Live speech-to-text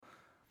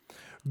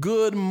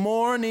Good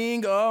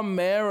morning,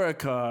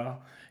 America.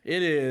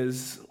 It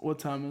is, what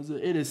time is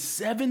it? It is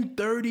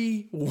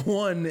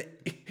 7:31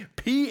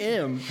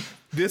 p.m.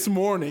 this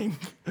morning,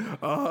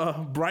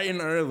 bright and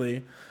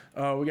early.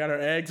 We got our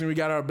eggs and we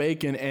got our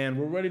bacon, and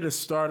we're ready to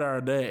start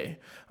our day.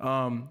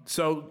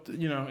 So,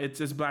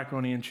 it's Black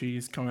Roni and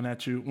Cheese coming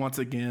at you once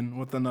again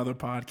with another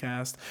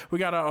podcast. We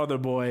got our other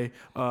boy.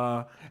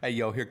 Hey,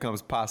 yo, here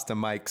comes Pasta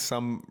Mike.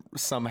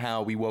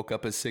 Somehow we woke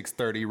up at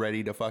 6:30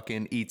 ready to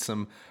fucking eat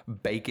some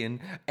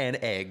bacon and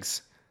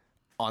eggs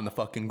on the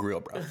fucking grill,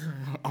 bro.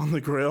 On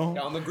the grill?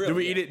 On the grill. Do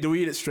we eat it? Do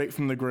we eat it straight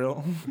from the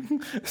grill?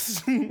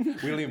 We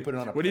don't even put it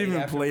on a plate. We didn't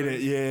even plate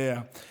it.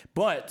 Yeah.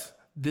 But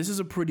this is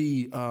a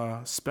pretty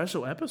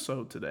special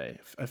episode today,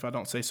 if I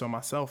don't say so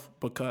myself,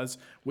 because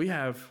we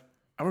have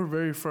our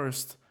very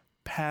first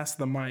Pass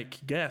the Mic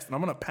guest. And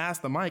I'm going to pass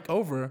the mic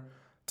over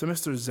to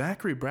Mr.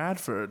 Zachary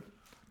Bradford.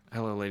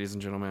 Hello, ladies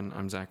and gentlemen.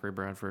 I'm Zachary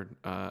Bradford.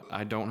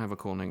 I don't have a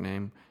cool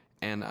nickname,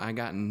 and I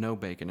got no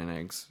bacon and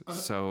eggs.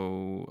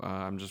 So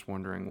I'm just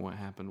wondering what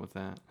happened with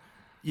that.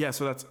 Yeah,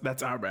 so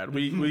that's our bad.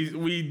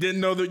 We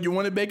didn't know that you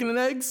wanted bacon and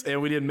eggs,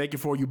 and we didn't make it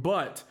for you,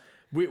 but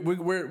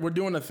We're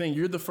doing a thing.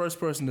 You're the first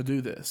person to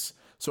do this.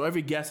 So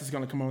every guest that's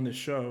going to come on this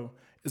show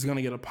is going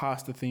to get a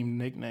pasta-themed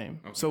nickname.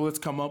 Okay. So let's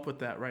come up with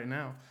that right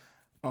now.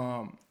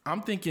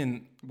 I'm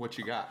thinking... What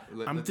you got?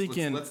 Let's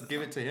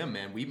give it to him,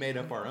 man. We made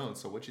up our own,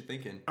 so what you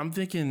thinking? I'm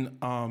thinking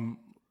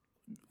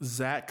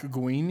Zach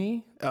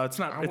Guini. It's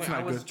not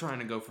I was good. trying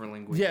to go for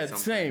linguini. Yeah,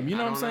 same. You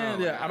know what I'm saying?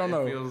 Know. Yeah, I don't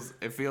know.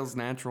 It feels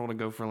natural to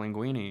go for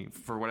linguini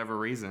for whatever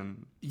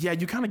reason. Yeah,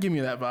 you kind of give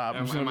me that vibe.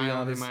 Am I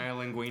a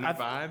linguini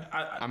vibe?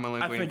 I'm a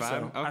linguini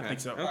vibe? Okay. I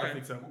think so. Okay. I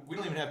think so. We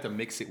don't even have to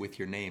mix it with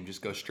your name.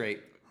 Just go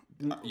straight.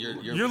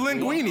 You're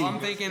linguini. I'm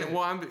thinking,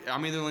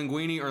 I'm either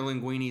linguini or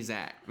linguini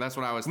Zach. That's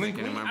what I was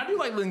thinking. I do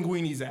like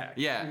linguini Zach.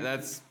 Yeah,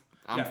 that's...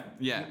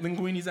 Yeah.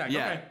 Linguini Zach.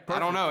 Yeah. Okay, I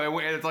don't know.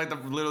 It's like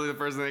literally the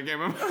first thing that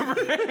came in my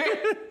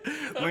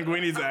brain.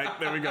 Linguini Zach.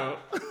 There we go.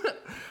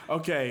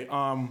 Okay.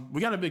 We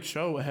got a big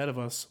show ahead of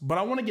us, but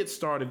I want to get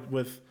started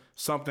with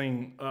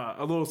something,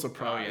 a little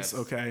surprise. Oh,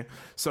 yes. Okay.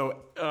 So,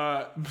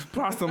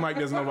 Pasta Mike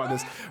doesn't know about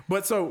this,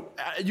 but so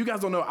you guys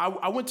don't know.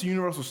 I went to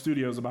Universal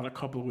Studios about a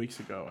couple of weeks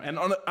ago, and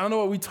I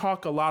know we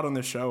talk a lot on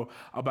this show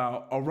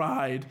about a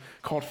ride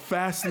called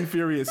Fast and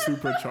Furious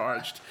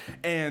Supercharged,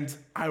 and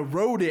I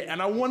rode it, and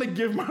I want to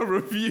give my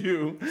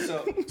review.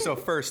 So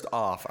first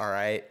off, all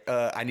right,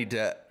 I need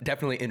to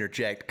definitely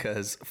interject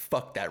because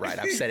fuck that ride.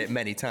 I've said it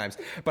many times,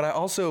 but I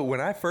also,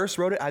 when I first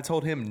rode it, I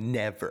told him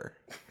never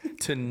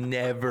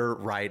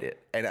ride it.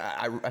 And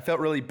I felt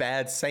really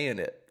bad saying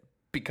it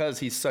because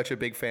he's such a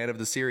big fan of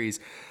the series.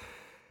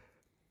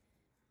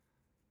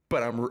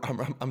 But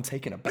I'm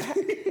taken aback.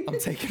 I'm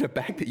taken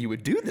aback that you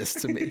would do this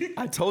to me.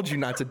 I told you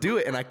not to do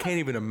it, and I can't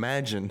even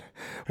imagine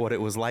what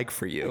it was like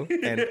for you.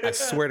 And I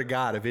swear to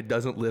God, if it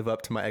doesn't live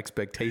up to my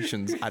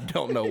expectations, I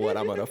don't know what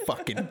I'm gonna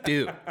fucking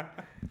do.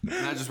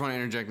 And I just want to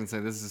interject and say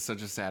this is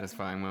such a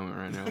satisfying moment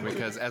right now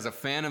because as a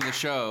fan of the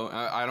show,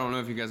 I don't know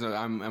if you guys know,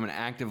 I'm an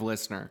active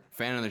listener,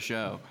 fan of the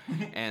show,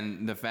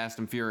 and the Fast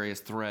and Furious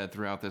thread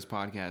throughout this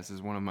podcast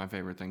is one of my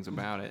favorite things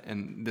about it.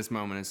 And this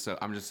moment is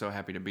I'm just so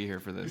happy to be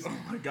here for this. Oh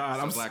my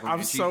God,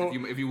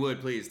 if you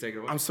would please take it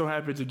away. I'm so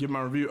happy to give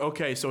my review.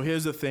 Okay, so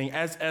here's the thing.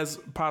 As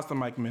Pasta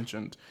Mike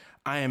mentioned,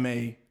 I am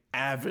a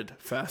avid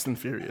Fast and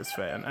Furious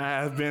fan.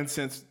 I have been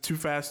since Too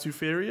Fast, Too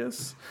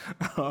Furious.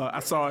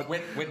 I saw it.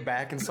 Went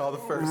back and saw the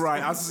first.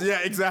 Right. Yeah,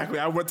 exactly.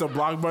 I went to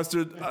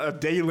Blockbuster a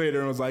day later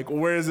and was like,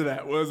 where is it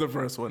at? Where's the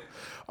first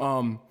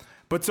one?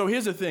 But so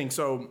here's the thing.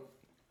 So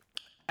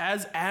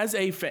as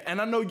a fan, and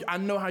I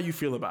know how you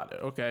feel about it,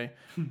 okay?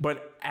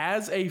 But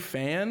as a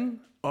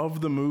fan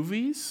of the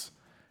movies,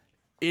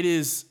 it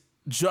is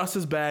just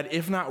as bad,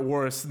 if not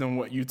worse, than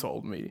what you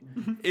told me.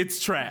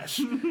 It's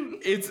trash.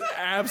 It's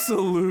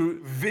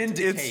absolute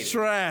vindicated. It's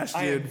trash,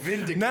 dude. I am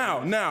vindicated.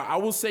 Now, I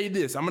will say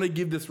this. I'm going to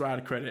give this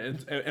ride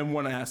credit in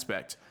one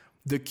aspect.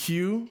 The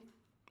queue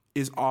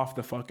is off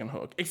the fucking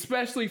hook,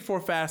 especially for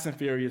Fast and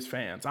Furious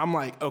fans. I'm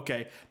like,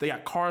 okay, they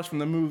got cars from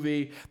the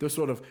movie. They're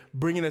sort of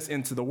bringing us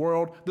into the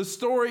world. The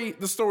story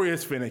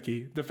is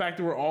finicky. The fact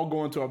that we're all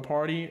going to a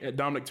party at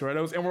Dominic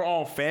Toretto's and we're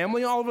all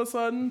family all of a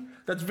sudden,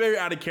 that's very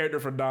out of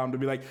character for Dom to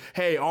be like,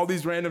 hey, all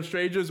these random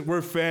strangers,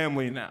 we're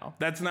family now.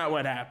 That's not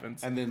what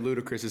happens. And then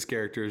Ludacris's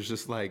character is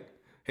just like,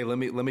 hey, let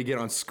me get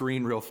on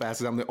screen real fast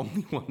because I'm the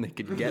only one they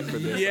could get for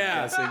this.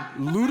 Yeah,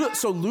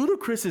 so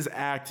Ludacris is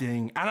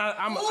acting, and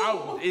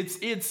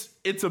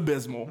it's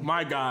abysmal.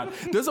 My God,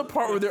 there's a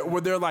part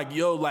where they're like,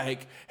 yo,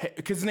 like,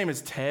 because his name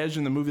is Tej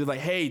in the movie. They're like,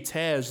 hey,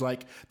 Tej,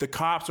 like the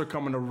cops are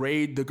coming to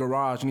raid the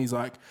garage, and he's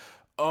like,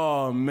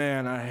 oh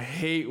man, I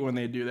hate when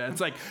they do that.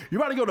 It's like,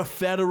 you're about to go to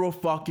federal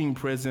fucking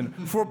prison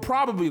for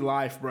probably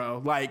life,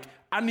 bro. Like,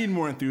 I need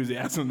more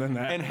enthusiasm than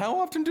that. And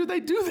how often do they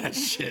do that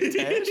shit,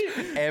 Tash?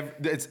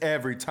 It's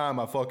every time.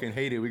 I fucking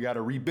hate it. We got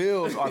to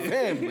rebuild our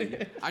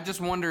family. I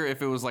just wonder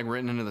if it was like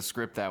written into the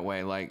script that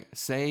way. Like,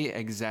 say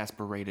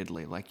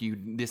exasperatedly, like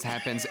this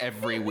happens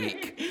every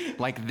week.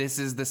 Like, this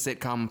is the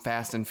sitcom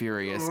Fast and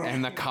Furious,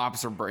 and the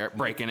cops are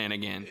breaking in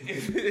again.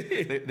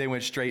 They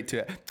went straight to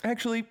it.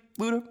 Actually,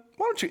 Luda,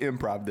 why don't you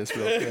improv this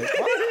real quick?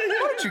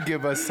 Why don't you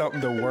give us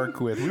something to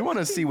work with? We want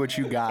to see what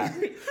you got.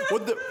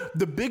 Well,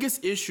 the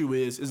biggest issue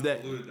is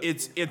that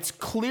it's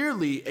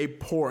clearly a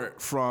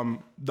port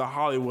from the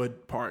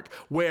Hollywood Park,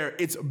 where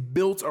it's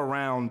built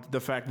around the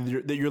fact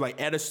that you're like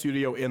at a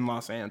studio in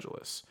Los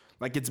Angeles.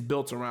 Like, it's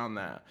built around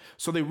that.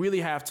 So they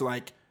really have to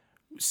like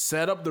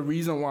set up the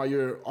reason why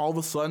you're all of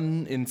a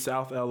sudden in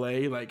South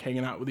LA, like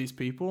hanging out with these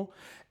people.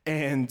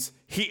 And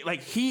he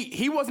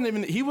wasn't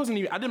even,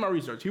 I did my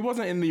research. He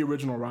wasn't in the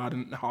original Rod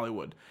in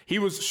Hollywood. He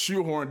was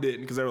shoehorned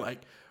in because they were like,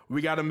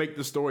 we got to make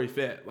the story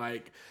fit.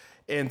 Like,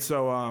 and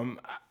so,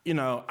 you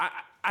know,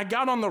 I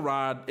got on the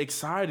ride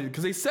excited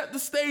because they set the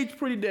stage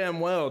pretty damn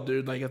well,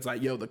 dude. Like, it's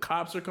like, yo, the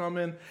cops are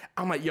coming.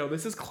 I'm like, yo,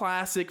 this is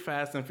classic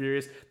Fast and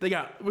Furious. We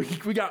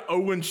got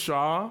Owen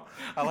Shaw.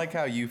 I like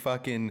how you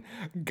fucking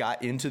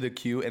got into the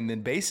queue and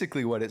then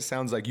basically what it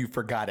sounds like you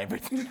forgot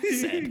everything he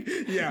said.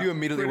 Yeah, You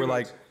immediately were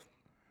like,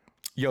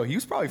 yo, he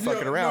was probably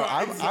fucking around. no,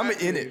 I'm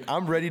exactly. in it.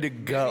 I'm ready to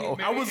go.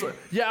 I was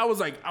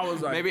like,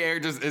 Maybe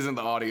Eric just isn't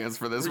the audience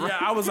for this. yeah,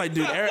 I was like,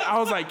 dude, Eric, I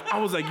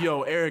was like,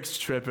 yo, Eric's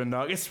tripping,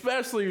 dog.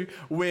 Especially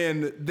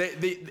when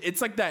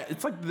it's like that.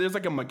 It's like there's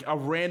like a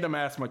random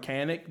ass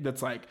mechanic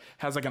that's like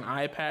has like an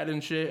iPad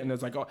and shit, and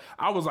there's like, oh,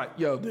 I was like,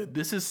 yo, dude,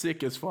 this is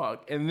sick as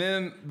fuck. And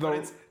then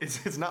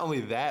It's not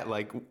only that,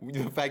 like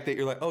the fact that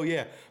you're like, oh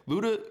yeah,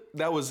 Luda,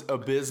 that was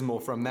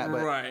abysmal from that,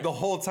 but Right. the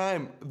whole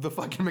time the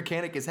fucking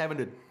mechanic is having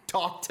to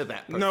talk to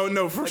that person.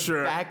 No, for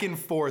sure. Back and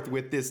forth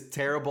with this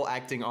terrible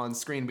acting on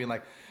screen, being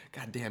like,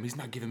 God damn, he's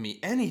not giving me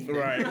anything.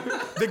 Right.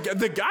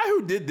 The guy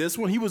who did this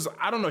one, he was,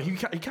 I don't know, he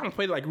kind of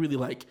played like really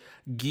like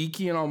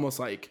geeky and almost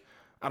like,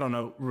 I don't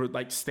know,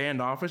 like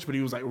standoffish, but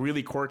he was like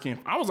really quirky.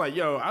 I was like,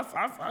 yo,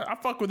 I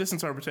fuck with this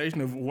interpretation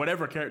of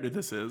whatever character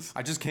this is.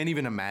 I just can't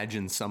even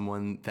imagine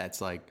someone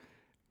that's like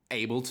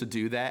able to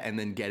do that and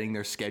then getting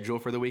their schedule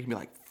for the week and be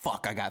like,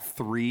 fuck, I got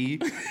three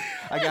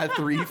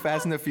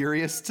Fast and the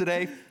Furious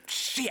today.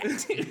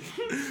 Shit.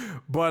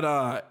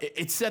 But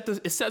it sets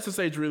the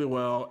stage really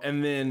well,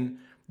 and then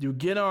you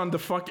get on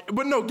the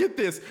but no, get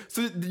this.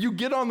 So you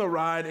get on the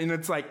ride, and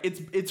it's like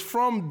it's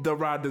from the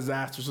ride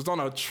disaster. So it's on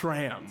a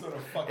tram.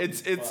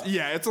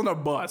 It's on a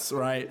bus,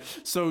 right?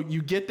 So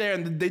you get there,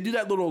 and they do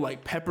that little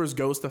like Pepper's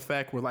Ghost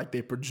effect where like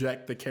they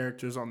project the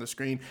characters on the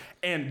screen.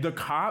 And the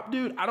cop,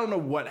 dude, I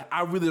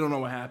really don't know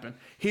what happened.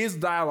 His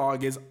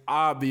dialogue is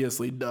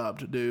obviously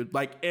dubbed, dude,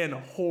 like, and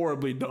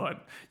horribly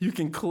done. You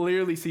can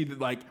clearly see that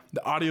like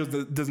the audio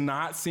does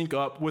not sync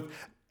up with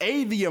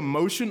the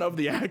emotion of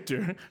the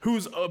actor,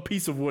 who's a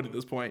piece of wood at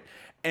this point,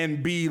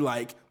 and B,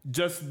 like,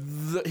 just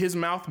his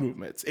mouth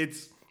movements.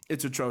 It's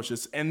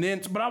atrocious. And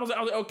then, but I was like,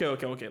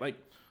 okay. Like,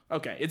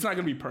 okay, it's not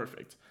going to be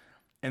perfect.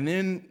 And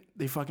then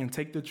they fucking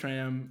take the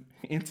tram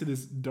into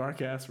this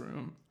dark-ass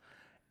room.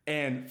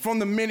 And from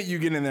the minute you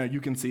get in there,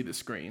 you can see the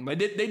screen. Like,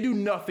 they do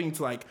nothing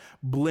to, like,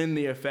 blend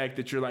the effect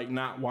that you're, like,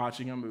 not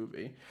watching a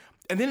movie.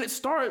 And then it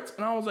starts,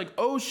 and I was like,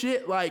 oh,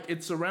 shit, like,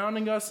 it's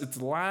surrounding us.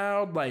 It's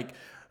loud, like,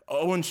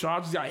 Owen Shaw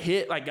just got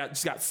hit, like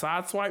just got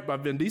sideswiped by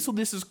Vin Diesel.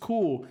 This is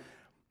cool.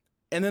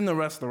 And then the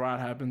rest of the ride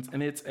happens,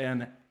 and it's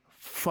an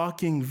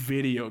fucking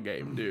video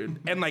game,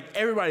 dude. And like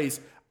everybody's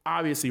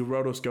obviously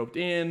rotoscoped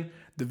in.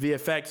 The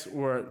VFX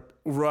were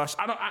rushed.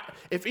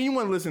 If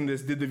anyone listening to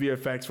this did the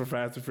VFX for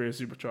Fast and Furious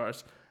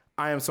Supercharged,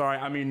 I am sorry.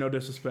 I mean, no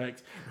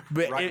disrespect,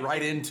 but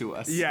right into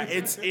us. Yeah,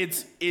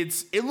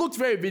 it looked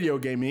very video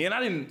gamey, and I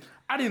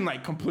didn't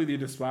like completely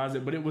despise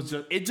it, but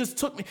it just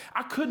took me.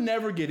 I could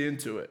never get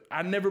into it.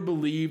 I never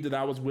believed that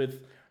I was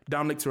with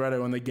Dominic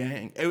Toretto and the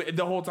gang.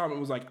 The whole time it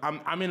was like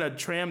I'm in a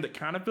tram that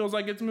kind of feels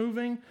like it's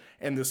moving,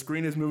 and the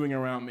screen is moving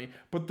around me.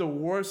 But the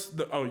worst.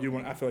 I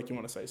feel like you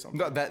want to say something.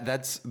 No,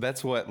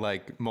 that's what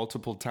like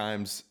multiple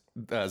times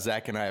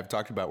Zach and I have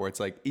talked about, where it's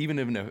like even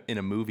in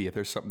a movie, if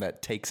there's something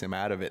that takes him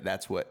out of it,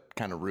 that's what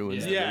kind of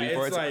ruins the movie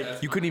for it. It's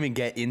like you couldn't even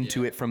get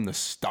into it from the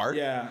start.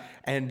 Yeah,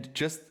 and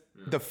just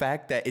the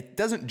fact that it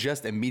doesn't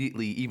just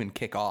immediately even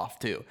kick off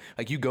too.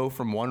 Like you go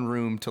from one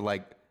room to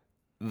like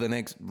the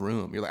next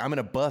room. You're like, I'm in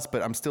a bus,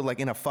 but I'm still like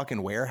in a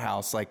fucking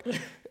warehouse, like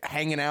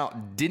hanging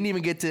out. Didn't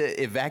even get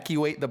to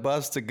evacuate the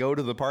bus to go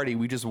to the party.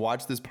 We just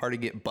watched this party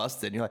get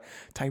busted. And you're like,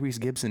 Tyrese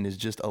Gibson is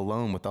just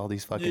alone with all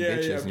these fucking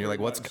bitches. And you're like,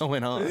 what's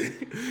going on?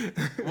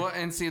 Well,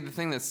 and see, the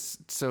thing that's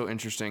so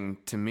interesting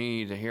to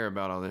me to hear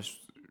about all this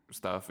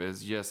stuff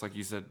is, yes, like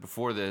you said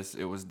before this,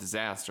 it was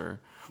Disaster.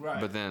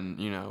 Right. But then,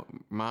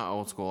 my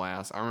old school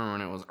ass, I remember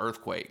when it was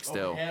Earthquake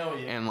still. Hell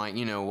yeah. And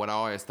what I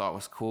always thought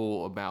was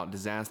cool about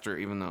Disaster,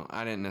 even though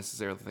I didn't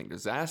necessarily think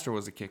Disaster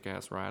was a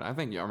kick-ass ride. I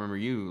remember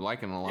you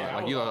liking it a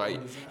lot. Yeah,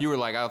 you were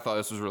like, I thought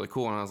this was really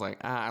cool. And I was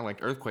like, I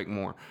liked Earthquake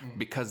more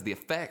because the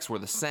effects were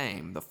the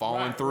same. The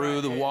falling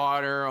through the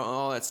water,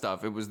 all that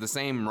stuff. It was the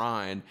same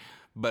ride,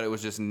 but it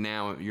was just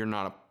now you're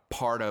not a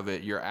part of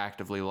it. You're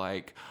actively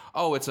like,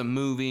 oh, it's a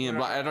movie, and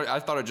I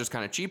thought it just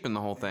kind of cheapened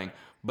the whole thing.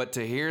 But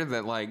to hear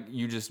that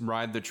you just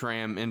ride the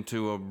tram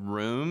into a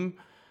room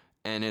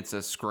and it's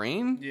a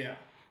screen,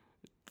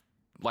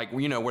 where are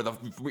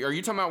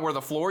you talking about where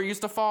the floor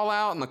used to fall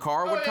out and the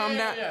car would come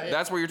down? Yeah.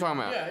 That's what you're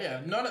talking about.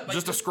 Yeah.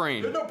 Just a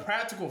screen. There's no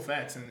practical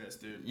effects in this,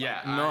 dude.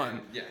 Yeah,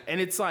 none.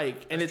 And it's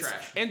it's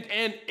trash. and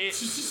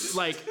it's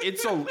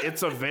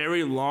it's a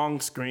very long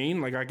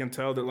screen. I can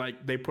tell that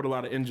they put a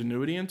lot of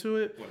ingenuity into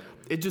it. Whatever.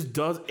 It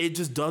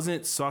just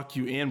doesn't suck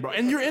you in, bro.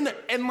 And you're in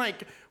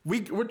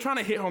we're trying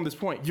to hit home this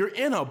point. You're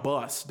in a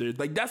bus, dude.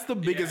 That's the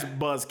biggest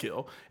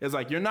buzzkill. It's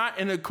you're not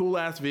in a cool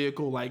ass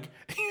vehicle.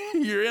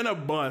 You're in a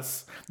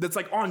bus that's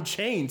on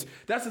chains.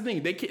 That's the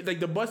thing. They can't,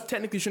 the bus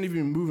technically shouldn't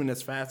even be moving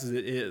as fast as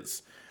it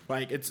is.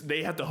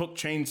 They have to hook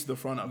chains to the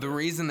front of it. The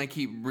reason they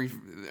keep,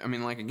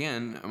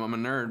 again, I'm a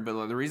nerd,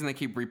 but the reason they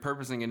keep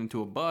repurposing it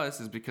into a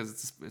bus is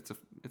because it's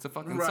a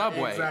fucking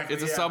subway. Exactly,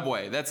 it's a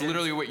subway. That's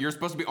literally what you're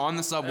supposed to be on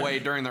the subway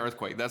during the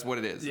earthquake. That's what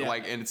it is. Yeah.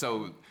 And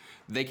so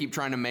they keep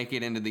trying to make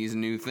it into these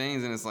new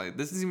things, and it's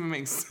this doesn't even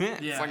make sense.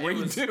 Yeah, what are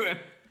you doing?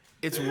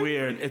 It's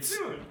weird. It's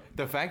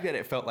the fact that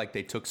it felt like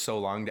they took so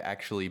long to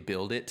actually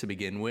build it to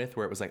begin with,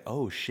 where it was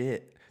oh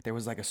shit. There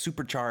was a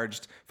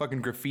supercharged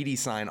fucking graffiti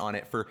sign on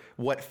it for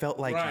what felt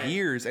like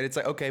years. And it's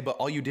okay, but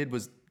all you did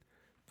was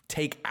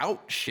take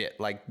out shit.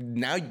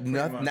 Now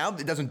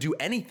it doesn't do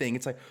anything.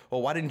 It's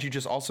well, why didn't you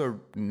just also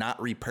not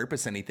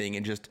repurpose anything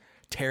and just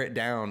tear it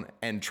down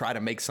and try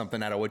to make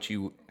something out of what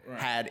you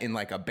had in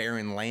a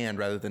barren land,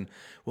 rather than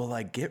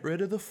get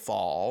rid of the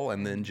fall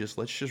and then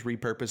let's just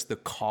repurpose the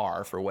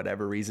car for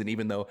whatever reason,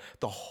 even though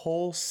the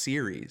whole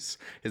series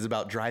is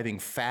about driving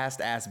fast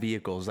ass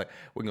vehicles.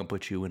 We're gonna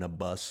put you in a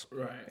bus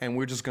and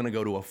we're just gonna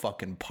go to a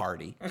fucking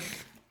party.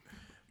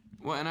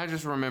 Well, and I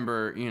just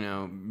remember,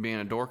 being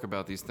a dork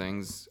about these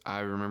things. I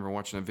remember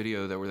watching a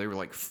video that where they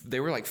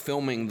were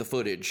filming the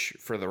footage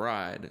for the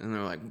ride, and they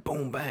were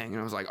boom, bang, and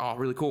I was oh,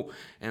 really cool.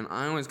 And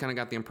I always kind of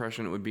got the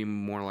impression it would be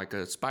more like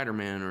a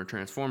Spider-Man or a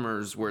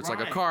Transformers, where it's a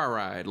car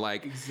ride,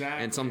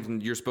 exactly, and something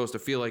you're supposed to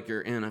feel like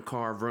you're in a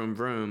car, vroom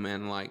vroom,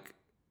 and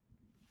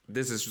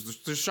this is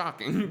just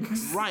shocking.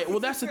 Right. Well,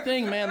 that's the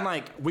thing,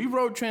 man. We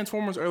rode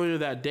Transformers earlier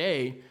that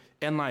day.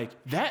 And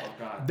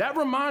that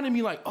reminded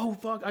me oh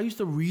fuck, I used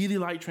to really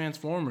like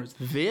Transformers.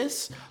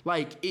 This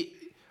it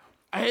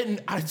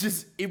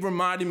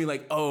reminded me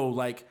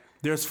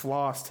there's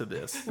flaws to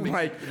this.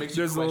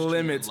 There's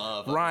limits.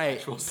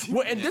 Right.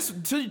 Well, and this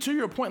to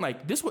your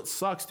point, this what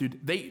sucks, dude.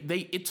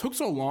 It took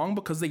so long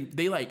because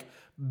they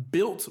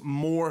built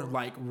more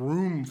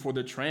room for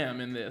the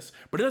tram in this,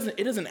 but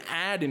it doesn't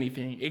add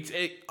anything.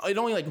 It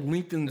only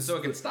lengthens so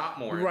it can stop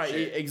more. Right.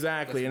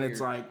 Exactly.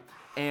 That's and weird.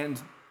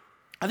 And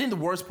I think the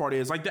worst part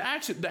is the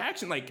action,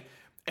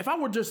 if I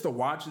were just to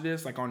watch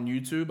this on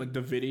YouTube,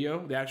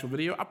 the actual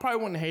video, I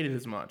probably wouldn't hate it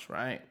as much,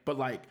 right?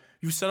 But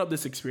you set up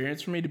this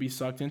experience for me to be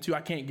sucked into,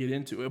 I can't get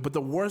into it. But the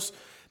worst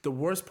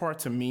part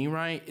to me,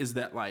 right, is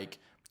that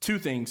two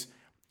things.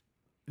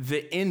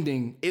 The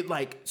ending,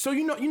 so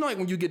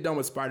when you get done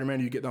with Spider-Man,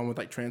 you get done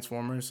with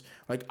Transformers,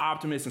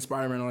 Optimus and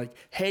Spider-Man are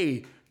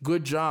hey,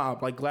 good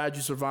job, glad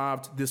you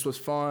survived, this was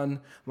fun,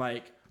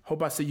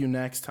 hope I see you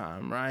next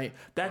time, right?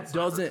 That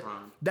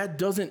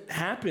doesn't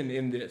happen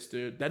in this,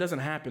 dude. That doesn't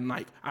happen.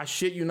 I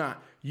shit you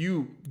not.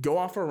 You go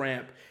off a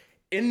ramp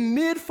in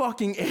mid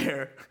fucking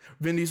air.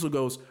 Vin Diesel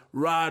goes,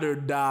 ride or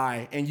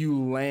die, and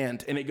you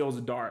land, and it goes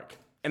dark.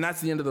 And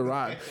that's the end of the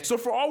ride. So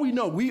for all we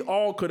know,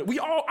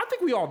 I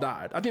think we all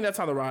died. I think that's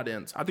how the ride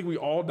ends. I think we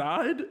all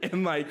died,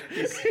 and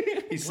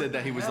he said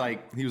that he was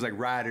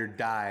ride or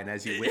die, and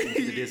as he went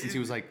into the distance, he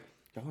was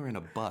y'all are in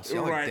a bus.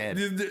 Y'all are dead.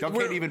 Y'all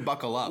can't even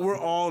buckle up. We're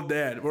all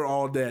dead.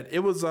 It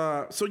was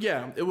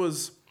it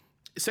was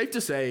safe to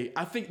say,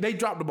 I think they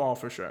dropped the ball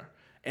for sure.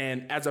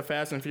 And as a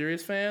Fast and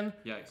Furious fan,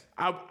 yikes.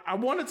 I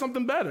wanted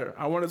something better.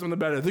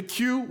 The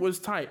queue was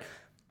tight.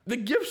 The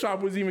gift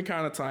shop was even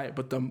kind of tight,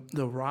 but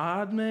the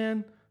ride,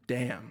 man,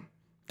 damn.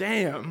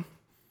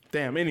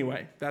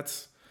 Anyway,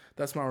 that's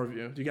my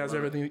review. Do you guys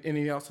have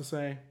anything else to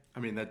say? I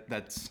mean,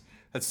 that's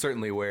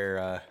certainly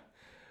where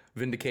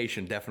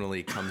vindication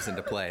definitely comes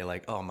into play.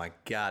 Oh my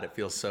God, it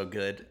feels so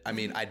good. I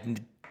mean, I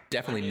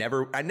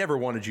never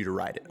wanted you to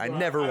ride it. I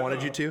never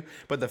wanted you to,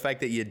 but the fact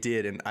that you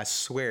did, and I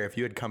swear if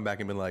you had come back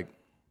and been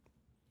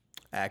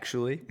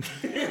actually,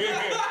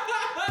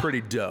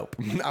 pretty dope,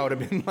 I would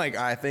have been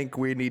I think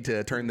we need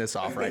to turn this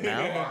off right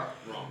now.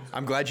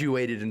 I'm glad you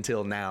waited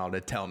until now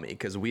to tell me,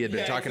 because we had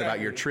been talking about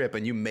your trip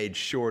and you made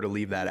sure to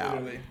leave that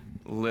out.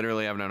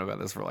 Literally, I've known about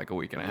this for like a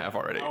week and a half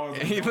already.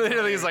 He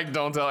literally is like,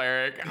 "Don't tell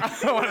Eric.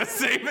 I want to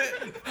save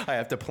it." I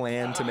have to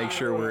plan to make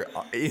sure we're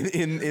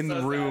in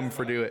the room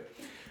for do it.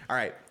 All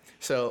right.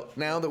 So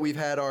now that we've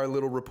had our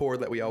little rapport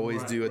that we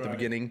always do at the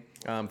beginning,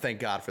 thank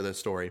God for this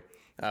story.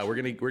 We're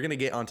gonna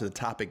get onto the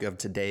topic of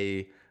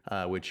today,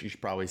 which you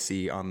should probably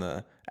see on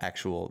the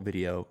actual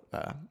video.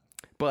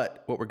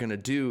 But what we're going to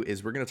do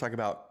is we're going to talk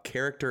about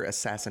character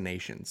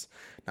assassinations.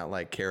 Not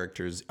like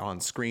characters on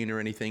screen or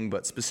anything,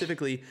 but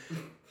specifically,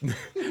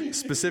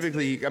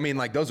 I mean,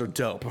 like, those are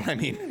dope. I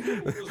mean,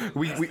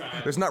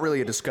 there's not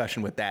really a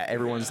discussion with that.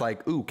 Everyone's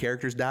like, ooh,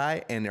 characters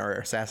die and are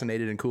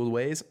assassinated in cool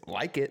ways.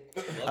 Like it.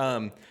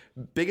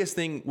 Biggest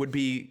thing would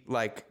be,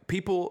 like,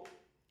 people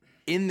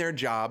in their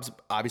jobs,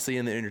 obviously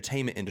in the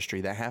entertainment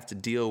industry, that have to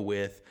deal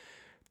with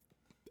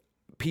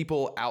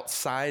people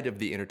outside of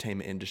the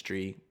entertainment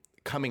industry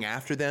coming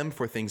after them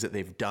for things that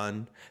they've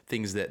done,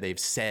 things that they've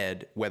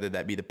said, whether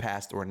that be the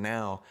past or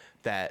now,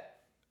 that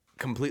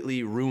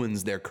completely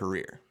ruins their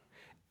career.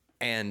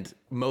 And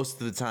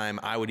most of the time,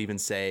 I would even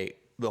say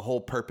the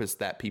whole purpose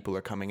that people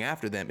are coming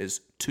after them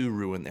is to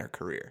ruin their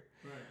career.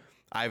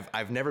 Right.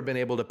 I've never been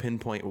able to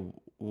pinpoint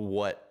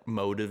what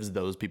motives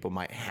those people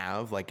might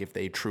have, like if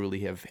they truly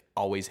have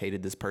always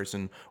hated this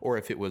person, or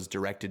if it was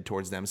directed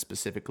towards them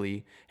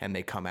specifically and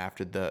they come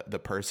after the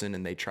person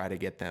and they try to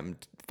get them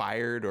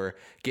fired or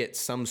get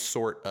some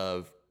sort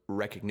of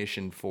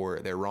recognition for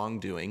their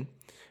wrongdoing.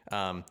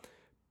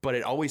 But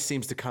it always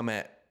seems to come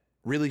at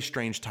really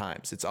strange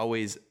times. It's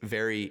always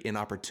very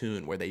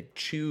inopportune where they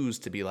choose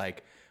to be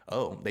like,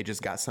 oh, they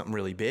just got something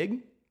really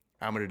big.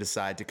 I'm going to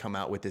decide to come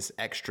out with this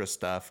extra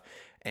stuff.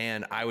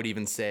 And I would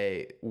even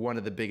say one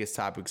of the biggest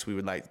topics we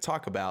would like to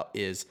talk about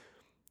is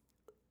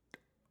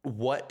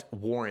what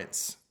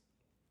warrants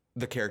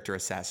the character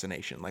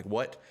assassination. Like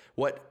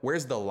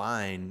where's the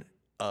line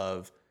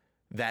of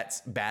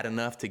that's bad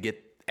enough to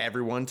get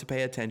everyone to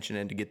pay attention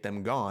and to get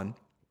them gone,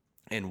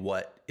 and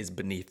what is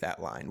beneath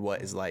that line?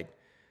 What is like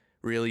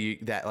really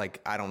that,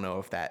 like, I don't know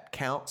if that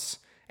counts,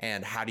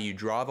 and how do you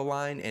draw the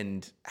line,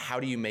 and how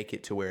do you make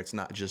it to where it's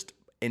not just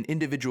an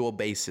individual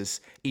basis?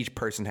 Each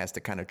person has to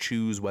kind of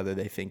choose whether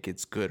they think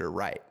it's good or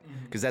right.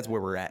 Because that's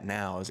where we're at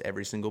now, is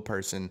every single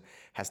person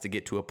has to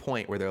get to a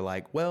point where they're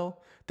like,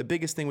 well, the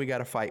biggest thing we got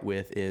to fight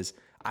with is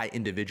I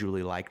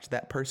individually liked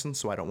that person,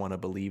 so I don't want to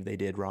believe they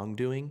did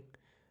wrongdoing.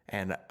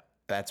 And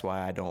that's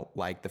why I don't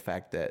like the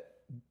fact that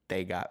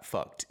they got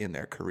fucked in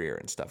their career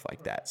and stuff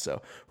like that.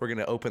 So we're going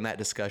to open that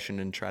discussion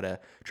and try to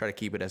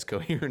keep it as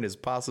coherent as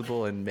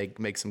possible and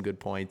make some good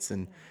points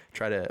and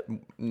try to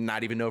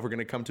not even know if we're going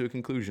to come to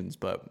conclusions,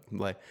 but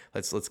like,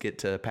 let's get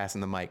to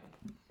passing the mic.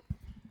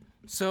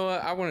 So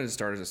I wanted to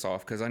start us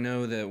off because I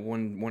know that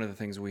one of the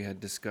things we had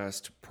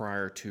discussed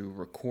prior to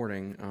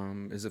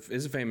recording is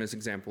a famous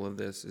example of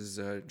this is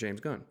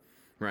James Gunn,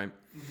 right?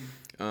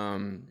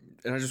 Mm-hmm.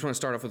 And I just want to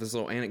start off with this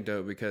little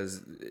anecdote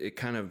because it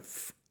kind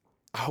of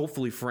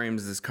hopefully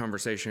frames this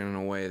conversation in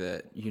a way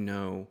that, you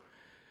know,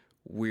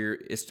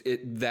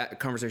 that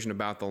conversation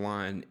about the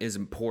line is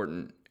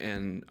important,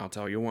 and I'll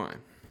tell you why.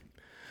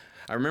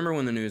 I remember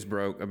when the news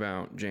broke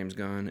about James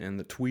Gunn and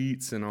the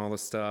tweets and all the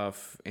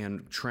stuff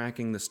and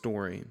tracking the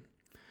story.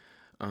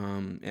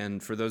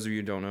 And for those of you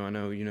who don't know, I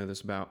know you know this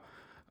about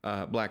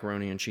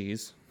Blackaroni and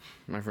Cheese,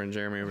 my friend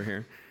Jeremy over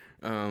here.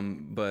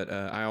 But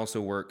I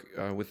also work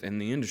within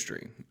the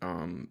industry.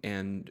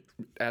 And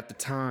at the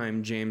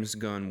time, James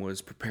Gunn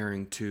was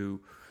preparing to,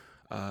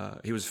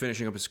 he was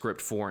finishing up a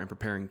script for and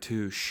preparing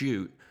to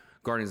shoot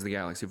Guardians of the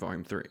Galaxy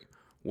Volume 3.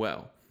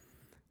 Well,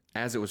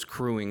 as it was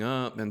crewing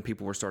up and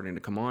people were starting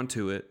to come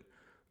onto it,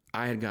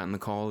 I had gotten the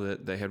call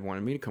that they had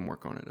wanted me to come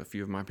work on it. A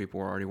few of my people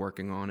were already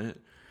working on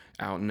it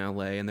out in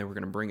LA, and they were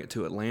going to bring it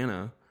to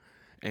Atlanta.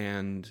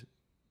 And,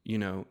 you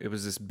know, it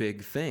was this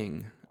big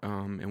thing.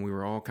 And we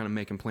were all kind of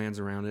making plans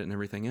around it and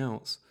everything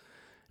else.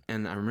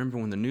 And I remember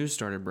when the news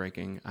started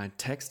breaking, I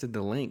texted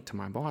the link to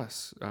my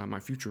boss, my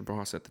future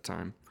boss at the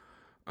time.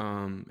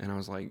 And I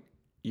was like,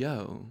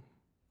 yo,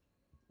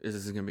 is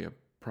this going to be a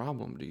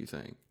problem, do you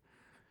think?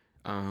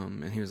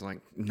 And he was like,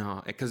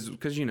 nah,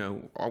 because you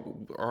know,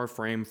 our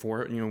frame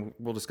for it, you know,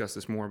 we'll discuss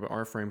this more, but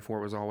our frame for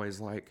it was always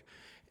like,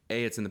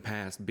 A, it's in the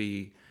past,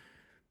 B,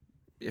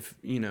 if,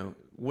 you know,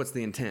 what's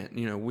the intent?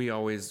 You know, we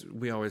always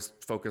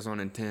focus on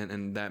intent,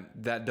 and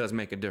that does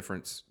make a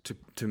difference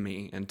to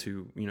me and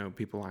to, you know,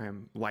 people I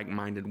am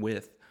like-minded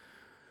with.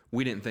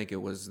 We didn't think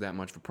it was that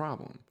much of a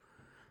problem.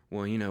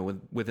 Well, you know,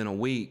 within a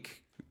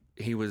week,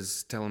 he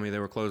was telling me they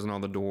were closing all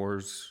the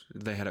doors.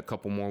 They had a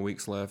couple more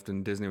weeks left,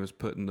 and Disney was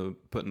putting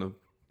the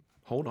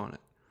hold on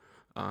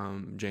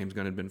it. James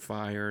Gunn had been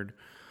fired.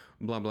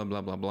 Blah, blah, blah,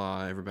 blah,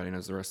 blah. Everybody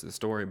knows the rest of the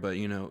story, but,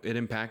 you know, it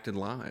impacted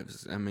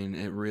lives. I mean,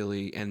 it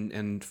really,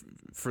 and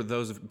for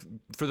those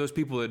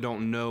people that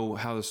don't know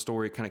how the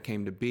story kind of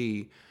came to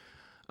be,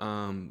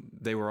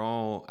 they were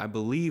all, I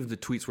believe the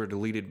tweets were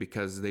deleted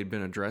because they'd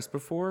been addressed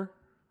before.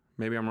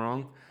 Maybe I'm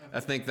wrong. I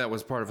think that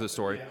was part of the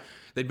story. Yeah.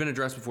 They'd been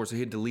addressed before, so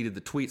he had deleted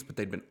the tweets, but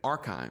they'd been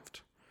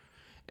archived.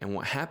 And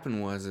what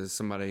happened was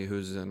somebody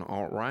who's an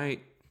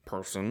alt-right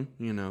person,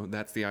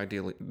 that's the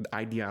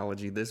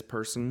ideology this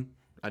person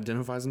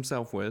identifies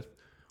himself with,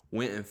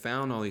 went and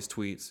found all these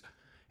tweets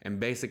and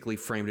basically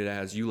framed it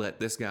as, you let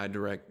this guy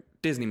direct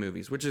Disney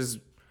movies, which is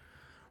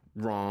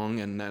wrong,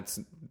 and that's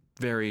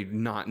very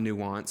not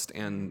nuanced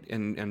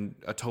and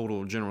a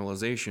total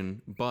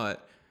generalization.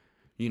 But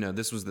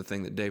this was the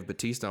thing that Dave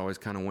Bautista always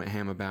kind of went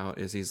ham about,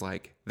 is he's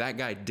like, that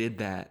guy did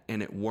that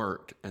and it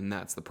worked, and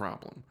that's the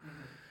problem.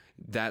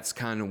 That's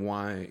kind of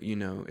why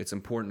it's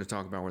important to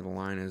talk about where the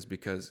line is,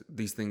 because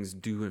these things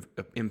do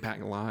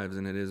impact lives,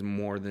 and it is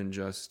more than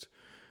just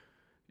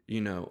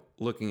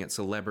looking at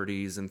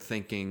celebrities and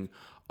thinking,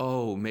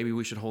 oh, maybe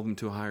we should hold them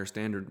to a higher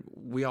standard.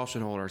 We all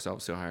should hold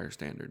ourselves to a higher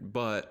standard.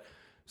 But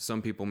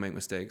some people make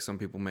mistakes. Some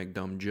people make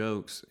dumb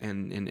jokes.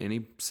 And in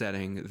any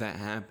setting that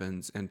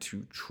happens, and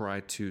to try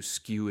to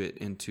skew it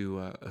into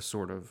a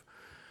sort of,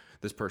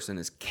 this person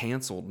is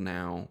canceled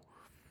now,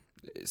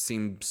 it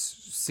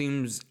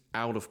seems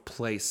out of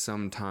place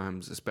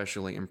sometimes,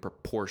 especially in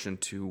proportion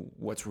to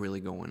what's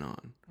really going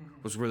on.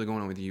 What's really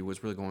going on with you,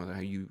 what's really going on with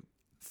how you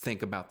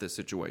think about this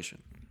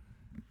situation.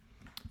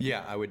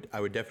 Yeah, I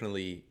would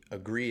definitely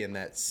agree in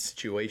that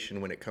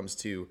situation when it comes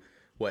to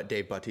what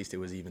Dave Bautista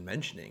was even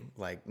mentioning.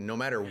 Like, no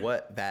matter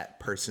what that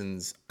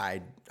person's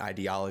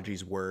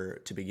ideologies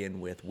were to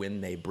begin with,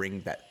 when they bring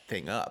that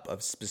thing up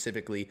of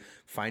specifically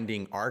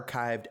finding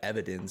archived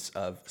evidence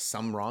of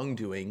some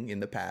wrongdoing in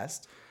the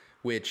past,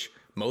 which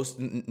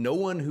no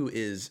one who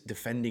is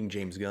defending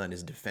James Gunn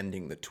is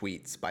defending the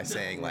tweets by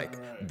saying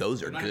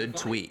those are good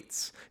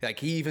tweets. Like,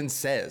 he even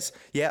says,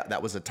 yeah,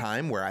 that was a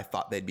time where I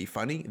thought they'd be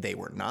funny. They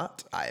were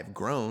not. I have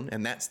grown.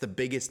 And that's the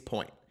biggest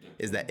point,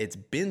 is that it's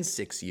been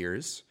 6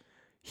 years.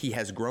 He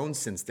has grown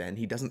since then.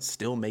 He doesn't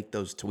still make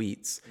those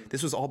tweets.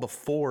 This was all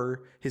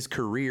before his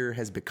career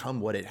has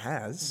become what it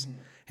has.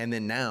 And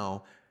then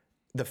now,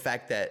 the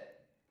fact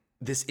that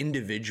this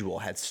individual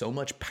had so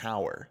much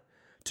power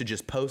to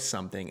just post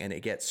something and it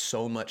gets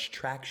so much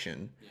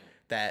traction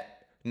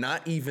that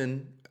not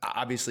even,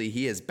 obviously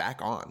he is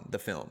back on the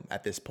film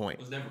at this point.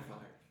 Was never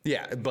fired.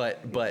 Yeah,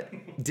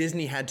 but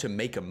Disney had to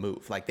make a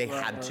move. Like, they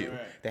had to.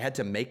 They had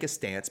to make a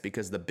stance,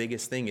 because the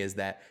biggest thing is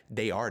that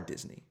they are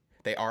Disney.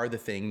 They are the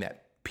thing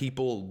that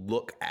people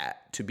look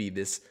at to be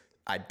this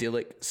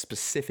idyllic,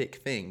 specific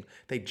thing.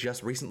 They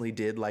just recently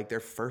did their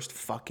first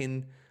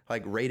fucking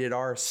rated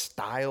R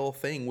style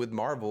thing with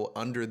Marvel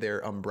under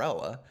their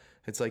umbrella.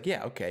 It's like,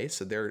 yeah, okay,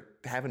 so they're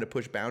having to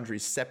push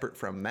boundaries separate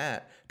from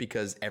that,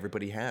 because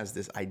everybody has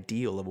this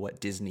ideal of what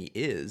Disney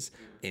is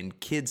in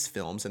kids'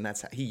 films, and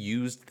that's how he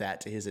used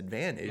that to his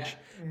advantage.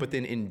 Yeah. But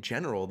then in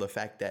general, the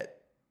fact that,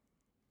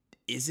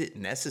 is it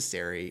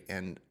necessary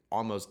and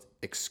almost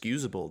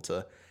excusable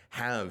to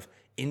have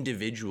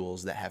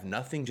individuals that have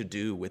nothing to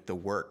do with the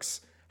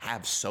works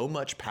have so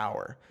much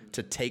power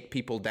to take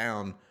people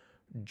down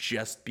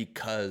just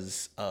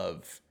because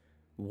of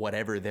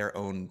whatever their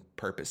own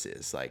purpose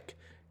is? Like,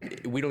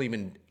 we don't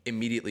even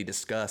immediately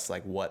discuss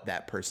what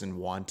that person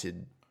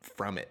wanted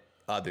from it,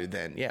 other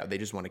than, yeah, they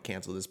just want to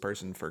cancel this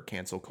person for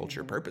cancel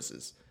culture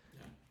purposes.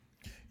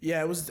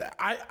 Yeah, it was.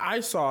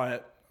 I saw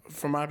it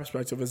from my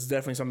perspective as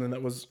definitely something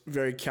that was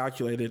very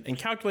calculated, and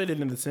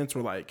calculated in the sense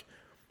where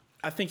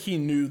I think he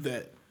knew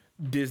that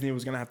Disney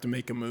was gonna have to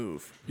make a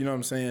move. You know what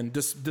I'm saying?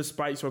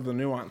 Despite sort of the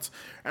nuance.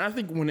 And I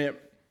think when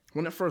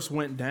it first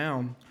went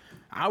down,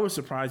 I was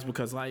surprised,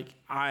 because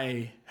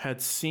I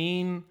had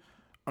seen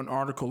an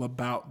article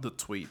about the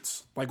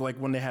tweets, like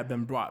when they had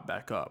been brought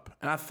back up.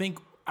 And I think,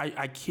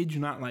 I kid you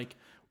not,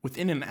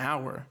 within an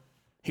hour,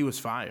 he was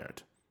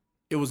fired.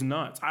 It was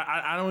nuts.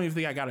 I don't even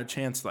think I got a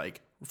chance to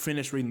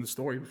finish reading the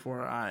story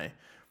before I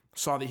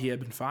saw that he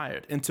had been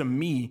fired. And to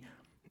me,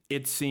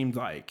 it seemed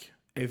like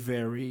a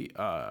very,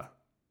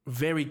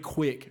 very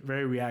quick,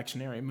 very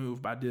reactionary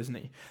move by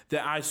Disney,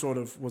 that I sort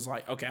of was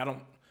like, okay, I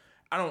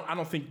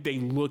don't think they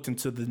looked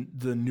into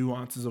the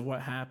nuances of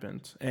what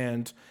happened.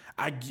 And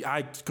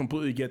I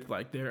completely get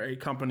they're a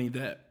company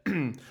that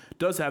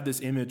does have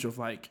this image of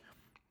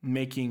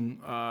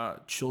making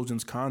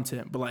children's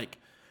content, but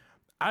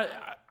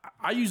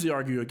I usually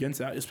argue against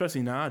that,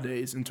 especially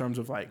nowadays, in terms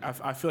of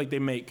I feel like they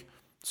make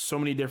so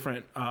many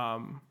different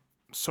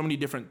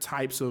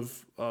types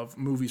of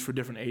movies for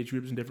different age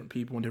groups and different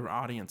people and different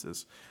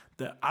audiences,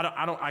 that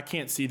I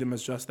can't see them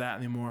as just that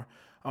anymore.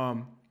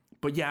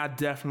 But yeah, I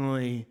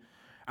think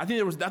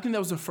that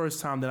was the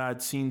first time that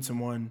I'd seen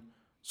someone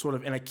sort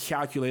of in a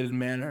calculated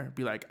manner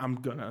be like, I'm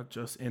gonna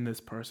just end this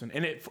person,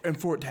 and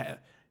for it to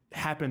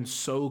happen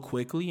so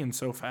quickly and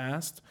so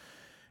fast,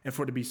 and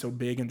for it to be so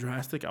big and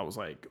drastic, I was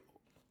like,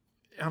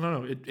 I don't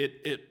know,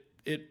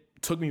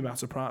 it took me by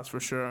surprise for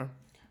sure.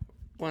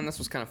 Well, and that's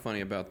what's kind of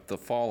funny about the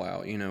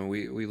fallout.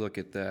 We look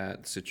at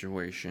that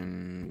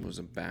situation was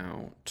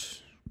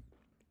about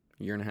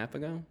a year and a half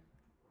ago,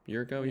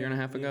 year and a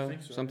half ago,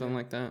 so, something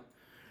like that.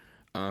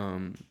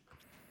 And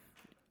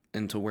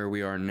to where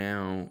we are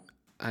now,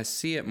 I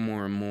see it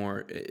more and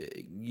more.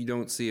 You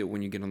don't see it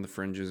when you get on the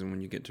fringes and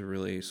when you get to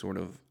really sort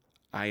of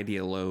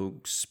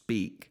ideologue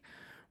speak,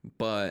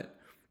 but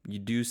you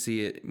do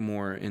see it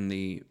more in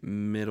the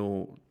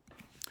middle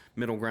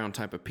middle ground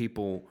type of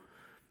people,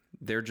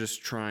 they're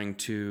just trying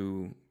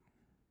to.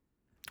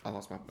 I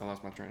lost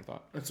my train of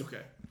thought. That's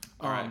okay.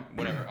 All right,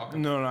 whatever.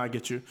 No, I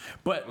get you.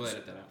 But We'll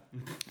edit that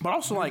out. But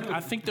also, like, I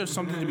think there's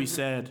something to be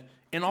said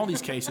in all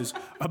these cases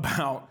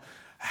about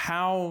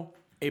how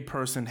a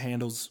person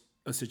handles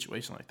a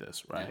situation like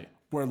this, right? Yeah.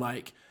 Where,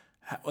 like,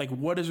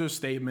 what is their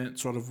statement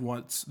sort of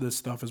once this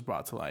stuff is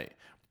brought to light?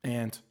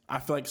 And I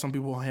feel like some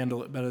people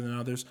handle it better than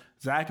others.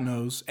 Zach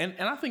knows, and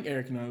I think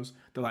Eric knows,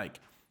 that, like,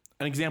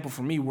 an example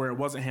for me where it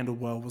wasn't handled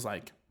well was,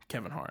 like,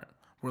 Kevin Hart.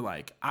 Where,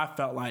 like, I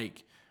felt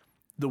like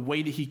the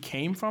way that he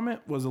came from it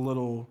was a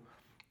little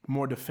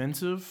more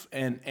defensive.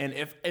 And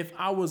if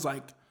I was,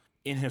 like,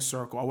 in his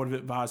circle, I would have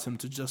advised him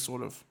to just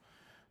sort of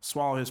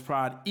swallow his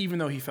pride, even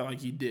though he felt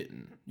like he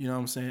didn't. You know what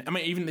I'm saying? I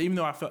mean, even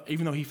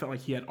though he felt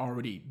like he had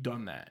already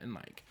done that and,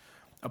 like,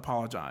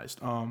 apologized.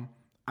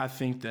 I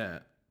think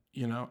that,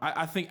 you know,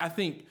 I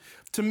think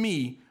to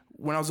me,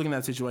 when I was looking at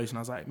that situation,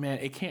 I was like, man,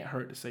 it can't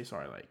hurt to say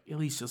sorry, like, at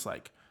least just,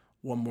 like,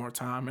 one more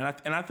time.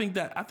 And I think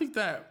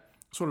that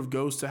sort of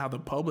goes to how the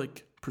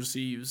public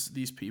perceives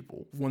these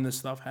people when this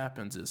stuff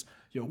happens. Is,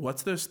 yo,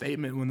 what's their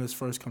statement when this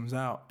first comes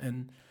out,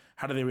 and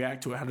how do they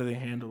react to it? How do they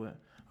handle it?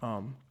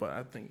 But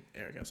I think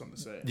Eric has something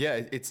to say. Yeah,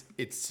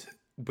 it's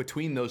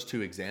between those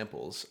two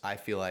examples, I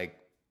feel like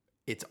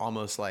it's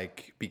almost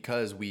like,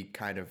 because we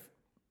kind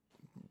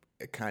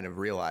of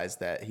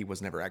realized that he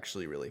was never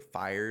actually really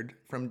fired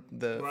from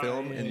the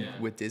film and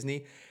with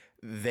Disney,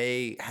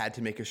 they had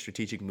to make a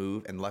strategic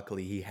move, and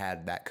luckily he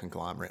had that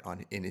conglomerate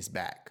in his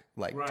back,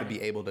 like, to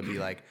be able to be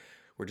like,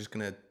 we're just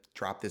gonna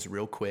drop this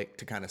real quick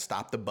to kind of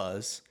stop the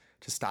buzz,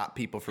 to stop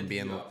people from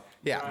being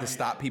to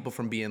stop people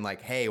from being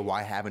like, hey,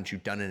 why haven't you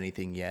done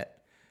anything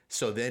yet?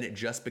 So then it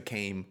just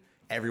became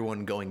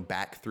everyone going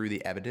back through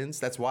the evidence.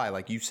 That's why,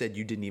 like you said,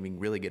 you didn't even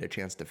really get a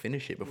chance to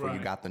finish it before you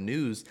got the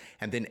news.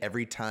 And then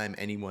every time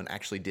anyone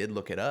actually did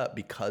look it up,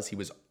 because he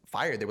was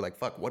fired, they were like,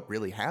 fuck, what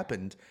really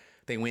happened?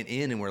 They went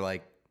in and were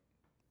like,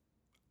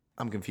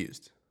 I'm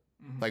confused.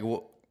 Like,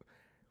 what?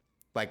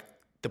 Like,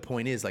 the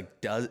point is, like,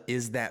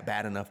 is that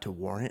bad enough to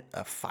warrant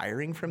a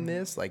firing from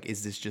this? Like,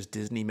 is this just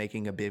Disney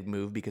making a big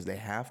move because they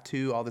have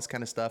to? All this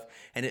kind of stuff.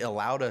 And it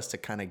allowed us to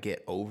kind of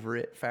get over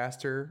it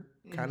faster,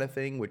 kind of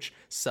thing, which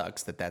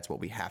sucks that that's what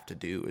we have to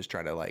do, is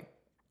try to, like,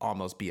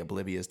 almost be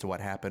oblivious to what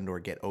happened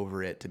or get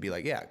over it to be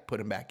like, yeah, put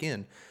him back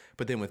in.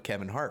 But then with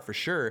Kevin Hart, for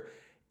sure,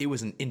 it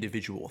was an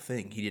individual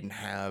thing. He didn't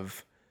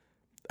have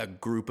a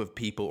group of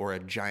people or a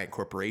giant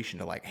corporation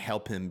to, like,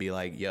 help him be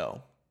like,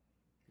 yo,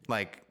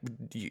 like,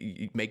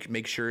 you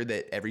make sure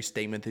that every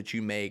statement that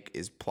you make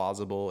is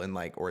plausible, and,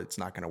 like, or it's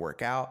not going to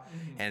work out.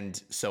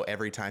 And so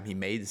every time he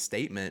made a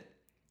statement,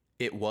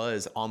 it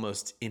was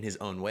almost in his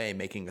own way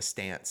making a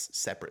stance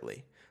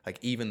separately. Like,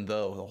 even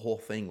though the whole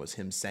thing was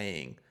him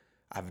saying,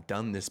 I've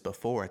done this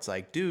before, it's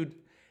like, dude,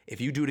 if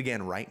you do it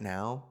again right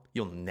now,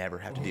 you'll never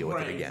have to deal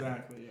with it again.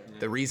 Exactly, yeah.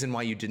 The reason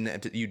why you didn't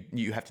have to,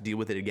 you have to deal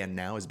with it again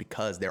now is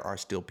because there are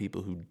still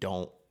people who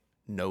don't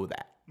know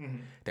that.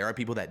 There are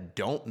people that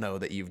don't know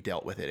that you've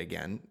dealt with it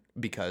again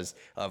because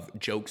of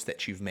jokes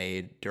that you've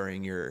made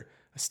during your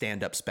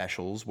stand-up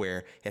specials,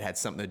 where it had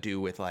something to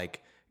do with,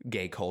 like,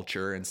 gay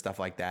culture and stuff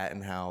like that,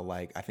 and how,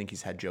 like, I think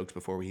he's had jokes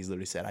before where he's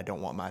literally said, I don't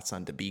want my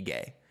son to be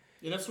gay.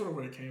 Yeah, that's sort of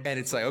where it came from. And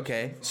it's like,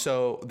 okay,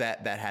 so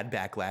that had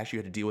backlash. You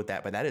had to deal with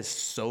that, but that is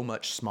so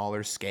much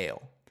smaller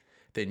scale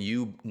than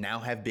you now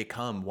have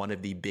become one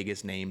of the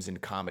biggest names in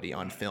comedy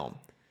on film,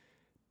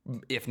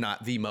 if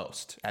not the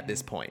most at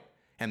this point.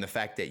 And the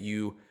fact that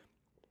you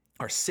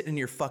are sitting in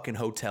your fucking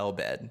hotel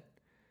bed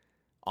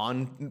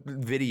on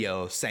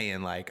video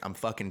saying, like, I'm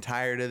fucking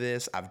tired of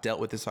this. I've